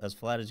buffer as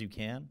flat as you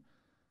can,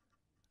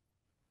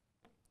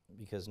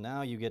 because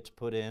now you get to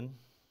put in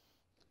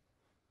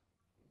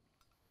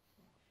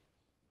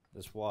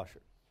this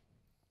washer.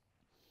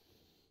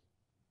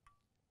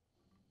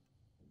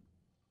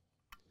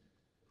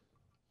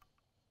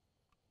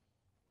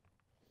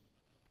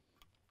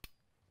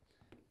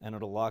 And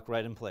it'll lock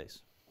right in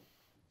place.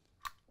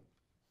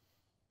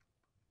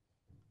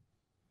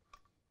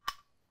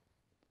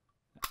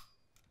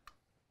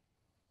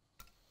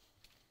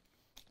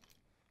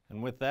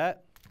 And with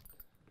that,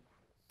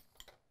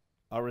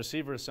 our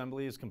receiver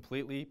assembly is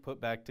completely put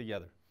back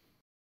together.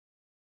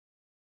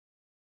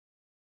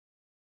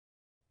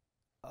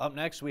 Up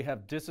next, we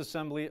have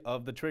disassembly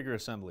of the trigger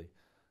assembly.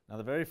 Now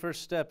the very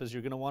first step is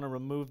you're going to want to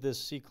remove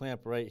this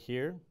C-clamp right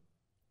here.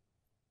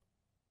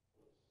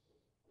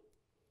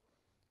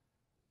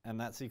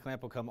 And that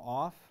C-clamp will come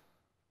off.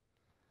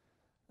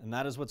 And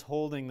that is what's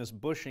holding this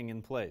bushing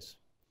in place.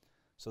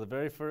 So the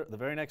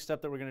very next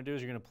step that we're going to do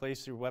is you're going to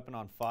place your weapon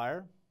on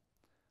fire,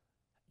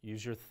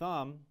 use your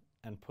thumb,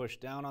 and push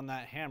down on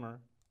that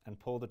hammer and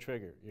pull the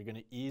trigger. You're going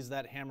to ease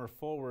that hammer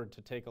forward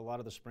to take a lot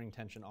of the spring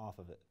tension off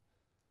of it.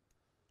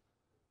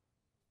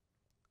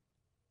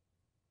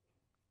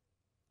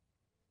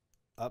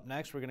 Up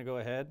next, we're going to go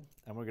ahead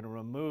and we're going to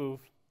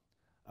remove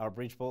our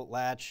breech bolt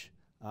latch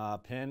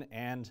pin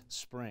and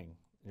spring.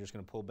 You're just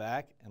going to pull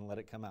back and let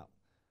it come out.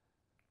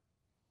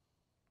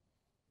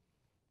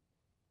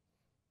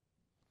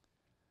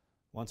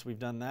 Once we've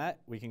done that,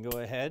 we can go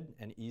ahead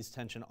and ease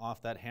tension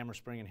off that hammer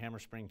spring and hammer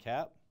spring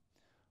cap.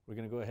 We're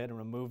going to go ahead and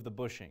remove the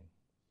bushing.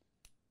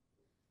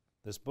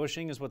 This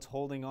bushing is what's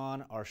holding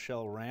on our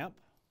shell ramp,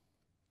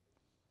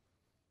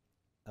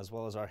 as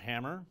well as our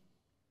hammer,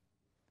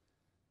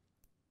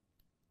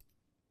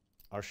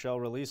 our shell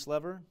release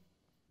lever,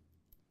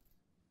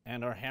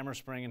 and our hammer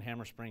spring and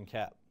hammer spring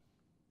cap.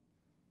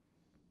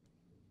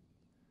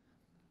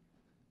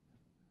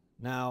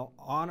 Now,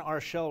 on our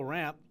shell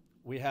ramp,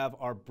 we have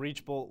our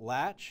breech bolt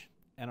latch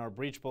and our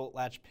breech bolt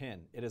latch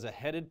pin. It is a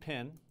headed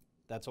pin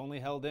that's only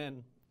held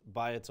in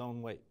by its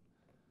own weight.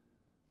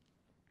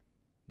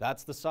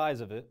 That's the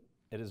size of it.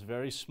 It is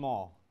very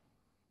small.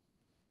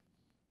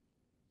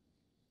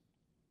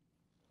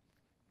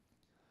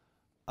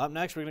 Up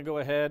next, we're going to go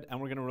ahead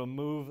and we're going to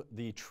remove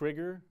the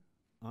trigger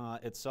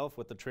itself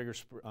with the trigger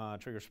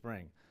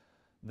spring.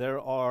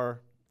 There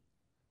are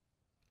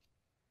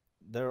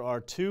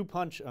two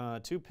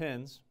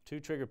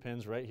trigger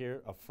pins right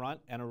here, a front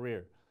and a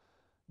rear.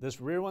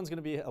 This rear one's going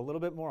to be a little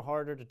bit more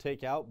harder to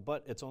take out,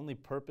 but its only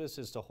purpose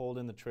is to hold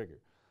in the trigger.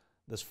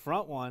 This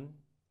front one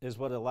is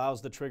what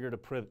allows the trigger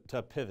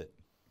to pivot.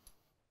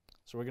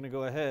 So we're going to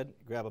go ahead,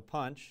 grab a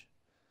punch,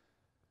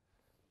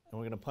 and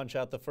we're going to punch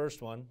out the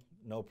first one,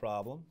 no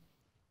problem.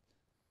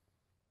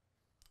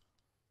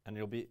 And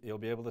you'll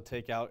be able to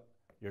take out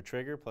your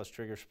trigger plus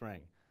trigger spring.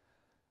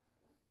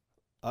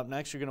 Up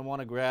next, you're going to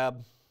want to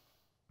grab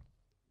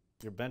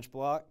your bench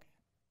block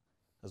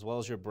as well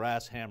as your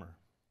brass hammer,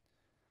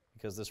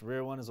 because this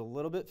rear one is a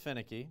little bit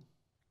finicky.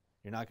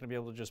 You're not going to be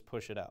able to just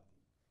push it out.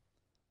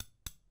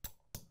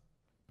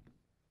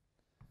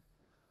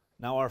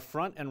 Now our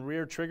front and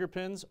rear trigger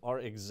pins are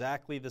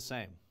exactly the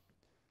same.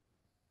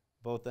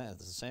 Both ends,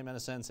 it's the same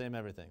NSN, same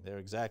everything. They're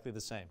exactly the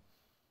same,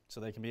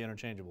 so they can be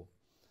interchangeable.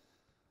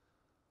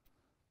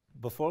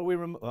 Before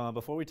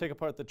we take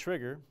apart the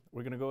trigger,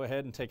 we're going to go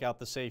ahead and take out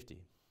the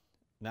safety.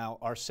 Now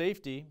our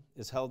safety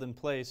is held in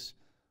place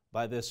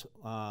by this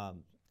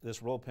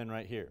roll pin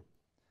right here.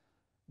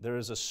 There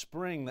is a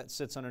spring that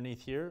sits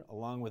underneath here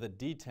along with a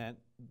detent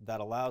that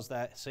allows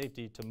that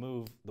safety to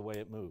move the way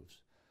it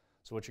moves.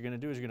 So what you're going to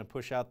do is you're going to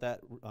push out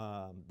that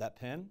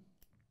pin.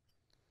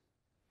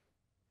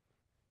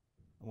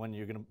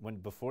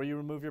 Before you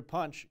remove your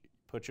punch,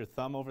 put your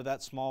thumb over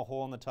that small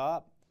hole on the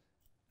top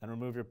and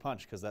remove your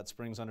punch, because that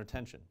spring's under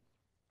tension.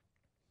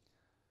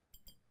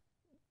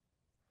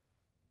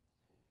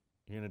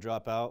 You're going to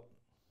drop out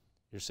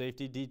your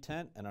safety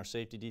detent and our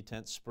safety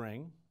detent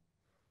spring,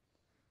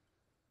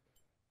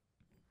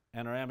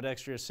 and our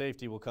ambidextrous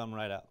safety will come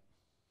right out.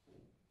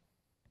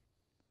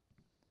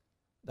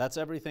 That's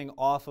everything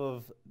off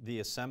of the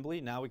assembly.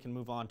 Now we can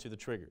move on to the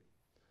trigger.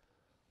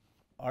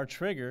 Our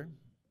trigger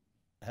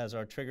has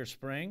our trigger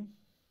spring,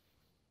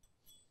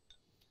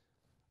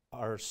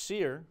 our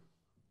sear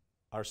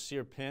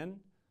pin,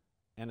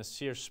 and a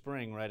sear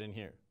spring right in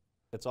here.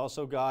 It's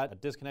also got a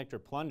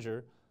disconnector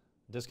plunger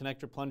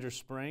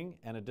spring,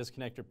 and a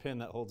disconnector pin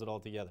that holds it all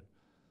together.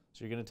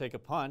 So you're going to take a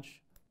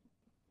punch,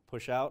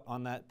 push out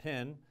on that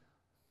pin.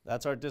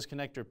 That's our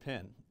disconnector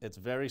pin. It's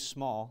very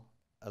small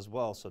as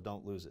well, so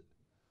don't lose it.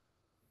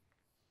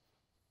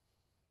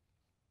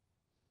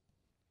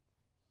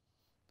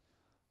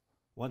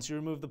 Once you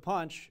remove the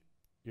punch,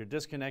 your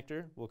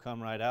disconnector will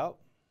come right out.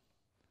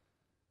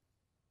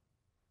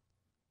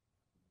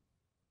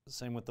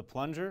 Same with the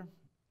plunger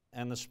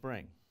and the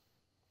spring.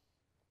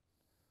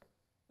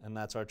 And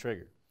that's our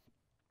trigger.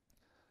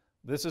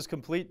 This is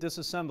complete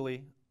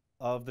disassembly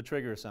of the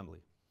trigger assembly.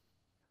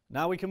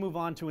 Now we can move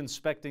on to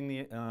inspecting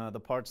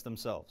the parts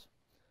themselves.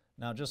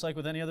 Now, just like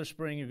with any other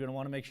spring, you're going to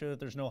want to make sure that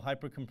there's no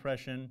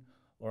hypercompression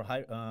or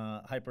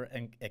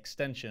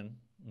hyperextension,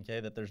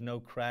 okay, that there's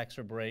no cracks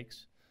or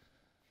breaks.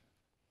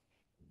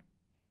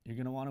 You're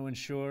going to want to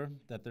ensure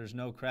that there's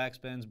no cracks,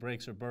 bends,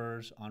 breaks, or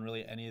burrs on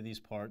really any of these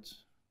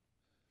parts.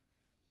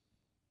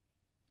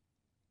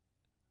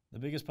 The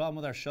biggest problem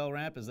with our shell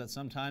ramp is that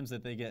sometimes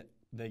they get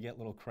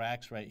little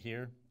cracks right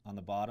here on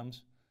the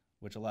bottoms,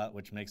 which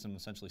makes them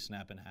essentially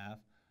snap in half,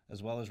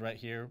 as well as right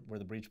here where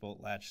the breech bolt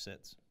latch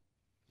sits.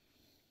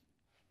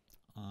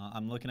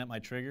 I'm looking at my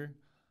trigger.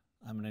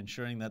 I'm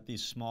ensuring that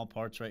these small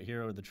parts right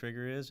here where the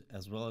trigger is,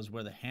 as well as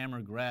where the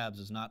hammer grabs,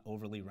 is not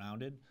overly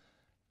rounded.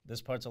 This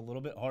part's a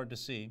little bit hard to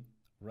see.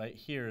 Right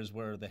here is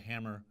where the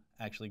hammer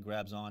actually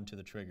grabs onto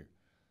the trigger.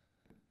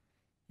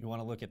 You want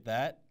to look at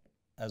that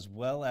as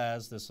well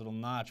as this little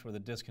notch where the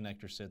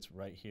disconnector sits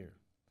right here.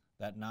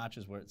 That notch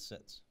is where it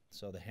sits.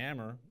 So the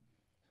hammer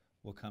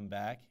will come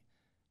back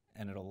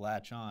and it'll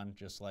latch on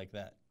just like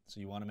that. So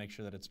you want to make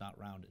sure that it's not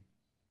rounded.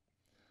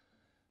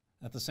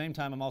 At the same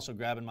time, I'm also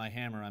grabbing my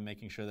hammer. I'm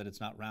making sure that it's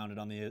not rounded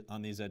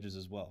on these edges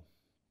as well.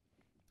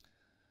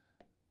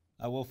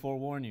 I will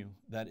forewarn you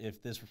that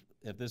if this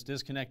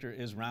disconnector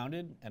is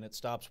rounded and it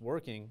stops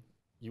working,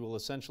 you will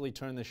essentially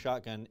turn this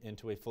shotgun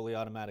into a fully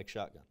automatic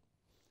shotgun,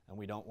 and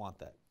we don't want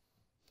that.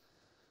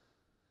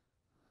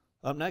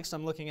 Up next,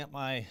 I'm looking at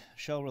my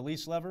shell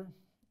release lever,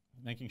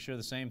 making sure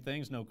the same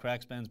things, no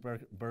cracks, bends,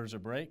 burrs, or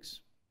breaks.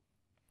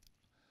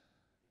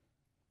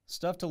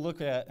 Stuff to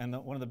look at, and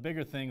one of the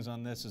bigger things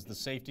on this is the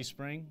safety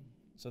spring.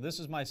 So this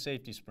is my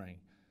safety spring.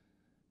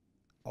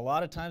 A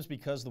lot of times,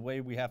 because the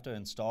way we have to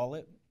install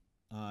it,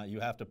 you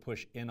have to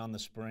push in on the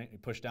spring,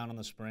 push down on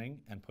the spring,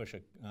 and push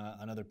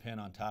another pin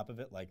on top of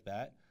it like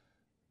that.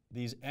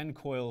 These end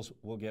coils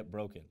will get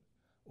broken,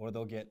 or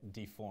they'll get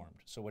deformed.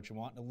 So what you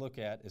want to look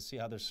at is see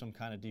how there's some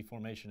kind of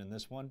deformation in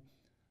this one.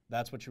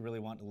 That's what you really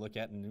want to look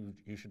at, and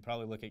you should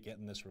probably look at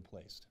getting this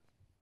replaced.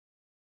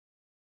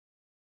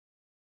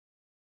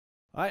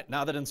 All right,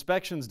 now that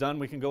inspection's done,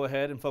 we can go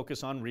ahead and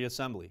focus on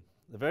reassembly.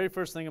 The very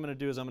first thing I'm going to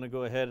do is I'm going to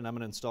go ahead and I'm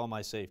going to install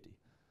my safety.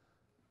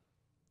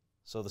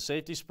 So the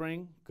safety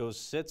spring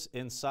sits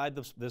inside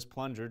this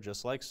plunger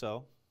just like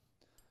so.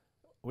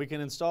 We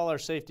can install our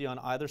safety on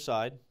either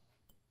side.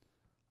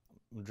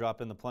 I'm going to drop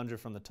in the plunger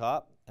from the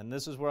top, and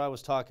this is where I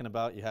was talking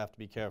about you have to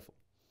be careful.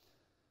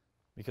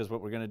 Because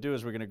what we're going to do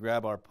is we're going to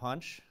grab our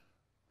punch.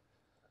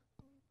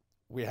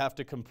 We have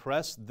to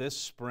compress this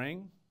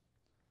spring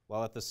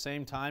while at the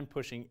same time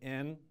pushing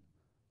in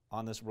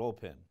on this roll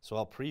pin. So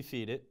I'll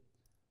pre-feed it,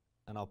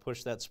 and I'll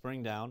push that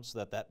spring down so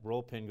that that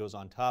roll pin goes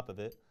on top of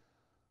it,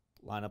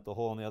 line up the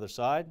hole on the other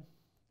side,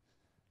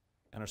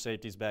 and our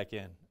safety's back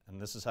in.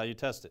 And this is how you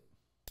test it.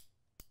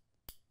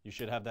 You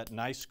should have that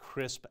nice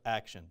crisp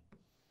action.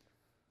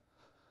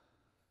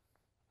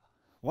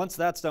 Once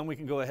that's done, we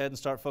can go ahead and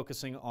start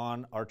focusing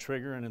on our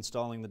trigger and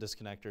installing the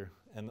disconnector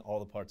and all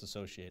the parts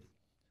associated.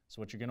 So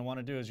what you're going to want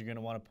to do is you're going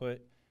to want to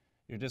put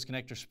your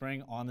disconnector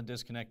spring on the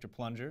disconnector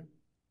plunger,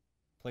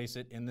 place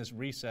it in this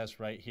recess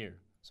right here.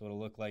 So it'll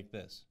look like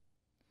this.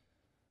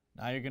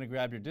 Now you're going to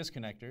grab your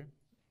disconnector.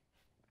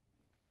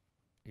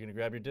 You're going to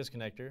grab your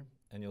disconnector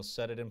and you'll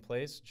set it in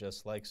place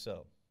just like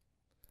so.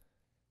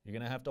 You're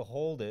going to have to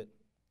hold it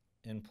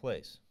in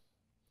place.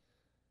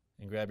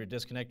 And grab your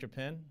disconnector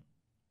pin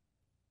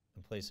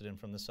and place it in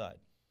from the side.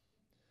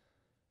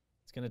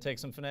 It's going to take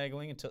some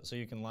finagling so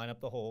you can line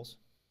up the holes.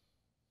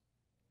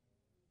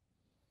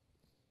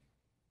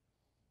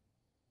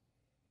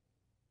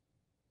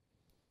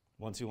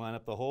 Once you line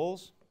up the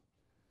holes,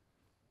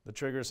 the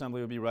trigger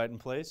assembly will be right in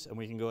place, and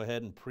we can go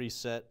ahead and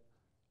preset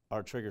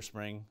our trigger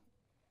spring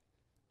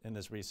in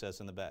this recess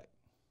in the back.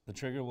 The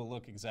trigger will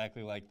look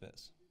exactly like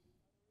this.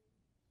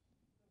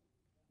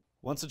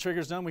 Once the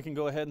trigger's done, we can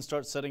go ahead and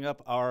start setting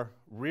up our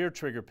rear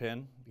trigger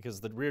pin,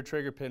 because the rear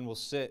trigger pin will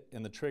sit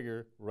in the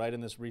trigger right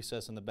in this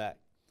recess in the back.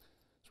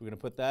 So we're going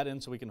to put that in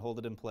so we can hold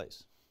it in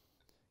place.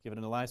 Give it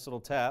a nice little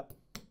tap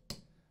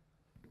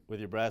with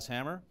your brass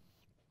hammer,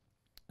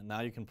 and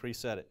now you can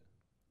preset it.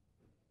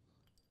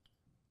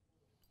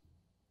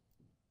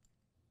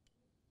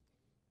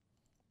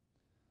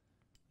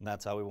 And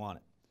that's how we want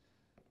it.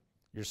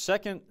 Your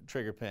second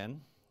trigger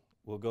pin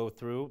will go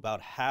through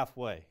about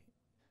halfway,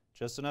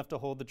 just enough to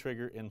hold the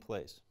trigger in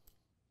place.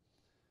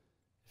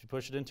 If you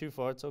push it in too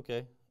far, it's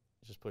okay.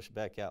 Just push it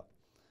back out.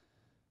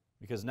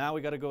 Because now we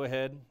got to go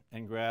ahead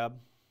and grab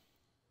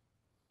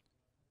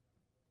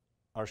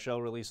our shell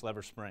release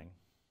lever spring.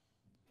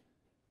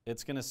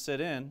 It's going to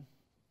sit in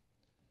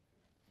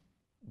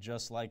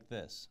just like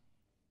this,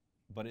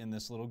 but in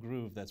this little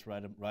groove that's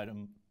right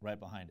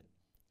behind it.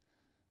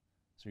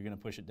 So you're going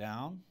to push it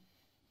down,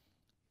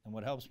 and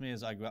what helps me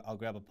is I'll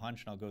grab a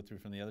punch and I'll go through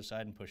from the other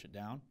side and push it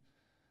down,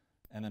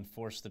 and then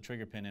force the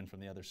trigger pin in from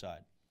the other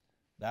side.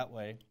 That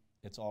way,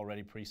 it's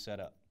already pre-set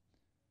up.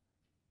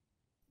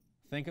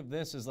 Think of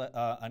this as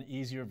an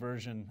easier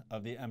version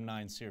of the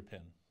M9 sear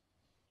pin.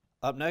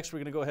 Up next, we're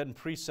going to go ahead and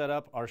pre-set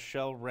up our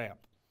shell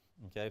ramp.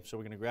 Okay, so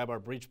we're going to grab our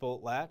breech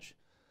bolt latch.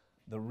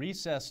 The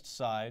recessed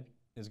side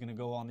is going to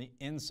go on the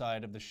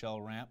inside of the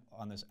shell ramp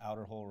on this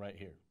outer hole right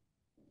here.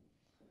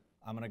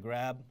 I'm going to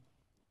grab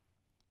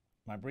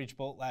my breech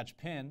bolt latch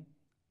pin,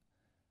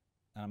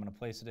 and I'm going to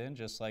place it in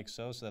just like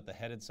so that the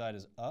headed side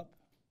is up,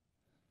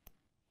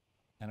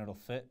 and it'll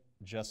fit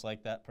just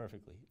like that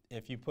perfectly.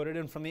 If you put it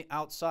in from the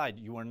outside,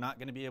 you are not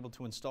going to be able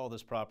to install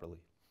this properly.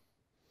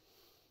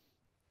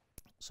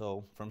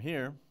 So from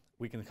here,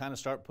 we can kind of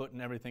start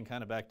putting everything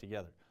kind of back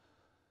together.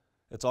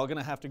 It's all going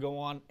to have to go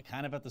on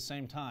kind of at the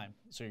same time,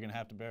 so you're going to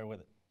have to bear with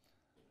it.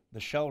 The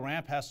shell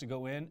ramp has to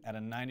go in at a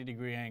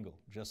 90-degree angle,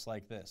 just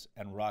like this,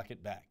 and rock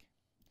it back.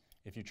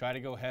 If you try to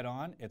go head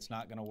on, it's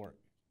not going to work.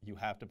 You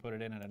have to put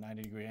it in at a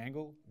 90-degree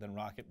angle, then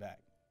rock it back.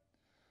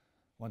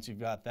 Once you've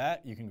got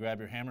that, you can grab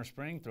your hammer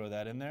spring, throw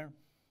that in there,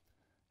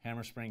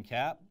 hammer spring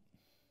cap,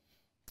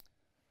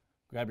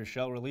 Grab your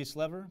shell release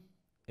lever.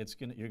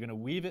 You're going to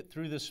weave it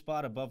through this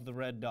spot above the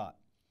red dot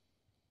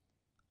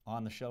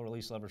on the shell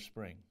release lever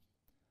spring.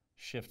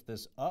 Shift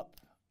this up.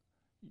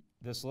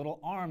 This little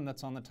arm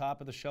that's on the top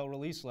of the shell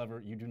release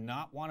lever, you do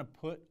not want to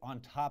put on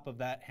top of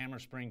that hammer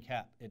spring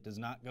cap. It does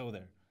not go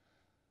there.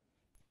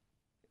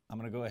 I'm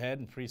going to go ahead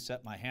and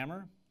preset my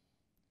hammer,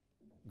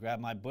 grab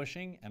my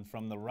bushing, and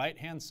from the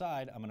right-hand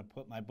side, I'm going to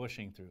put my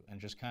bushing through and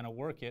just kind of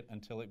work it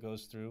until it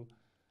goes through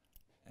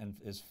and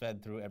is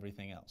fed through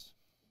everything else.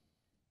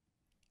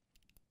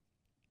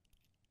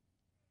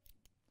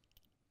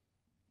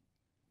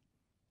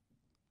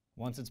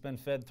 Once it's been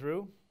fed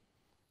through,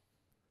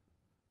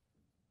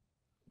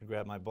 I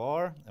grab my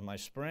bar and my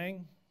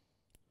spring,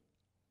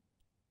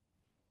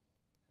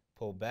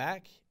 pull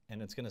back,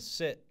 and it's going to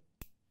sit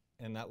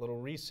in that little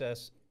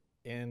recess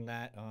in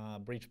that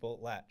breech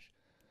bolt latch.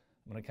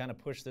 I'm going to kind of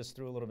push this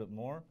through a little bit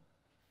more.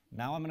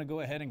 Now I'm going to go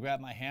ahead and grab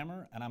my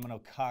hammer and I'm going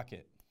to cock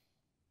it.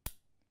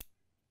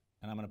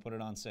 And I'm going to put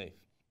it on safe.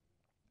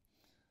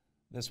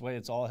 This way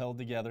it's all held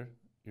together.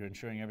 You're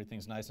ensuring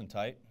everything's nice and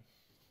tight.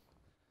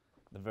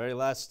 The very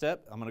last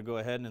step, I'm going to go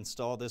ahead and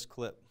install this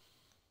clip.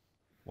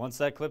 Once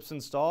that clip's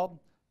installed,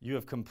 you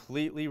have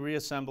completely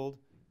reassembled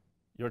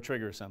your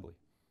trigger assembly.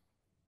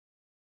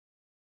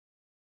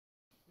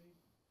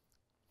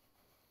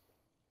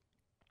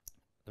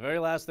 The very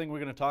last thing we're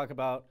going to talk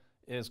about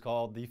is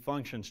called the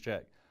functions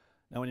check.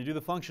 Now when you do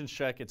the functions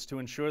check, it's to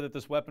ensure that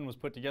this weapon was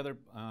put together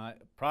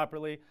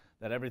properly,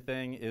 that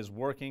everything is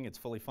working, it's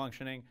fully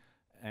functioning,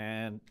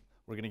 and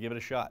we're going to give it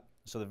a shot.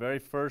 So the very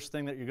first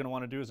thing that you're going to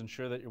want to do is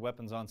ensure that your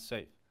weapon's on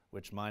safe,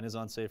 which mine is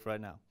on safe right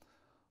now.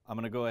 I'm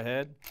going to go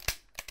ahead,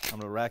 I'm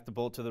going to rack the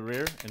bolt to the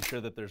rear, ensure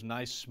that there's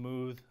nice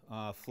smooth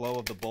flow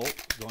of the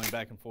bolt going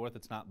back and forth.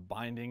 It's not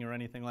binding or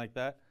anything like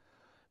that.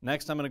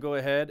 Next, I'm going to go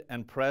ahead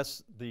and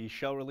press the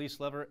shell release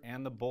lever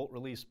and the bolt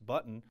release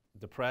button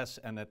to press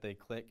and that they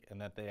click and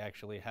that they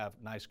actually have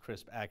nice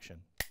crisp action.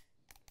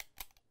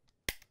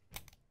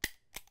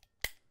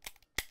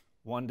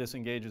 One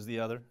disengages the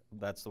other.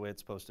 That's the way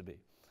it's supposed to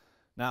be.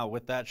 Now,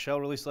 with that shell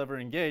release lever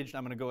engaged,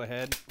 I'm going to go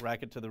ahead,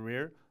 rack it to the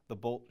rear. The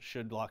bolt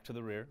should lock to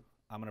the rear.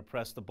 I'm going to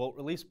press the bolt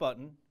release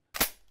button,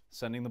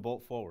 sending the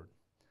bolt forward.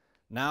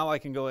 Now I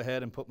can go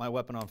ahead and put my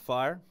weapon on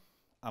fire.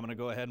 I'm going to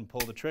go ahead and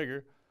pull the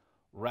trigger,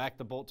 rack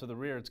the bolt to the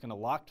rear. It's going to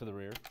lock to the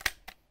rear.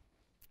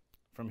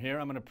 From here,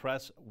 I'm going to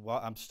press,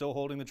 while I'm still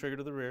holding the trigger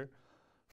to the rear,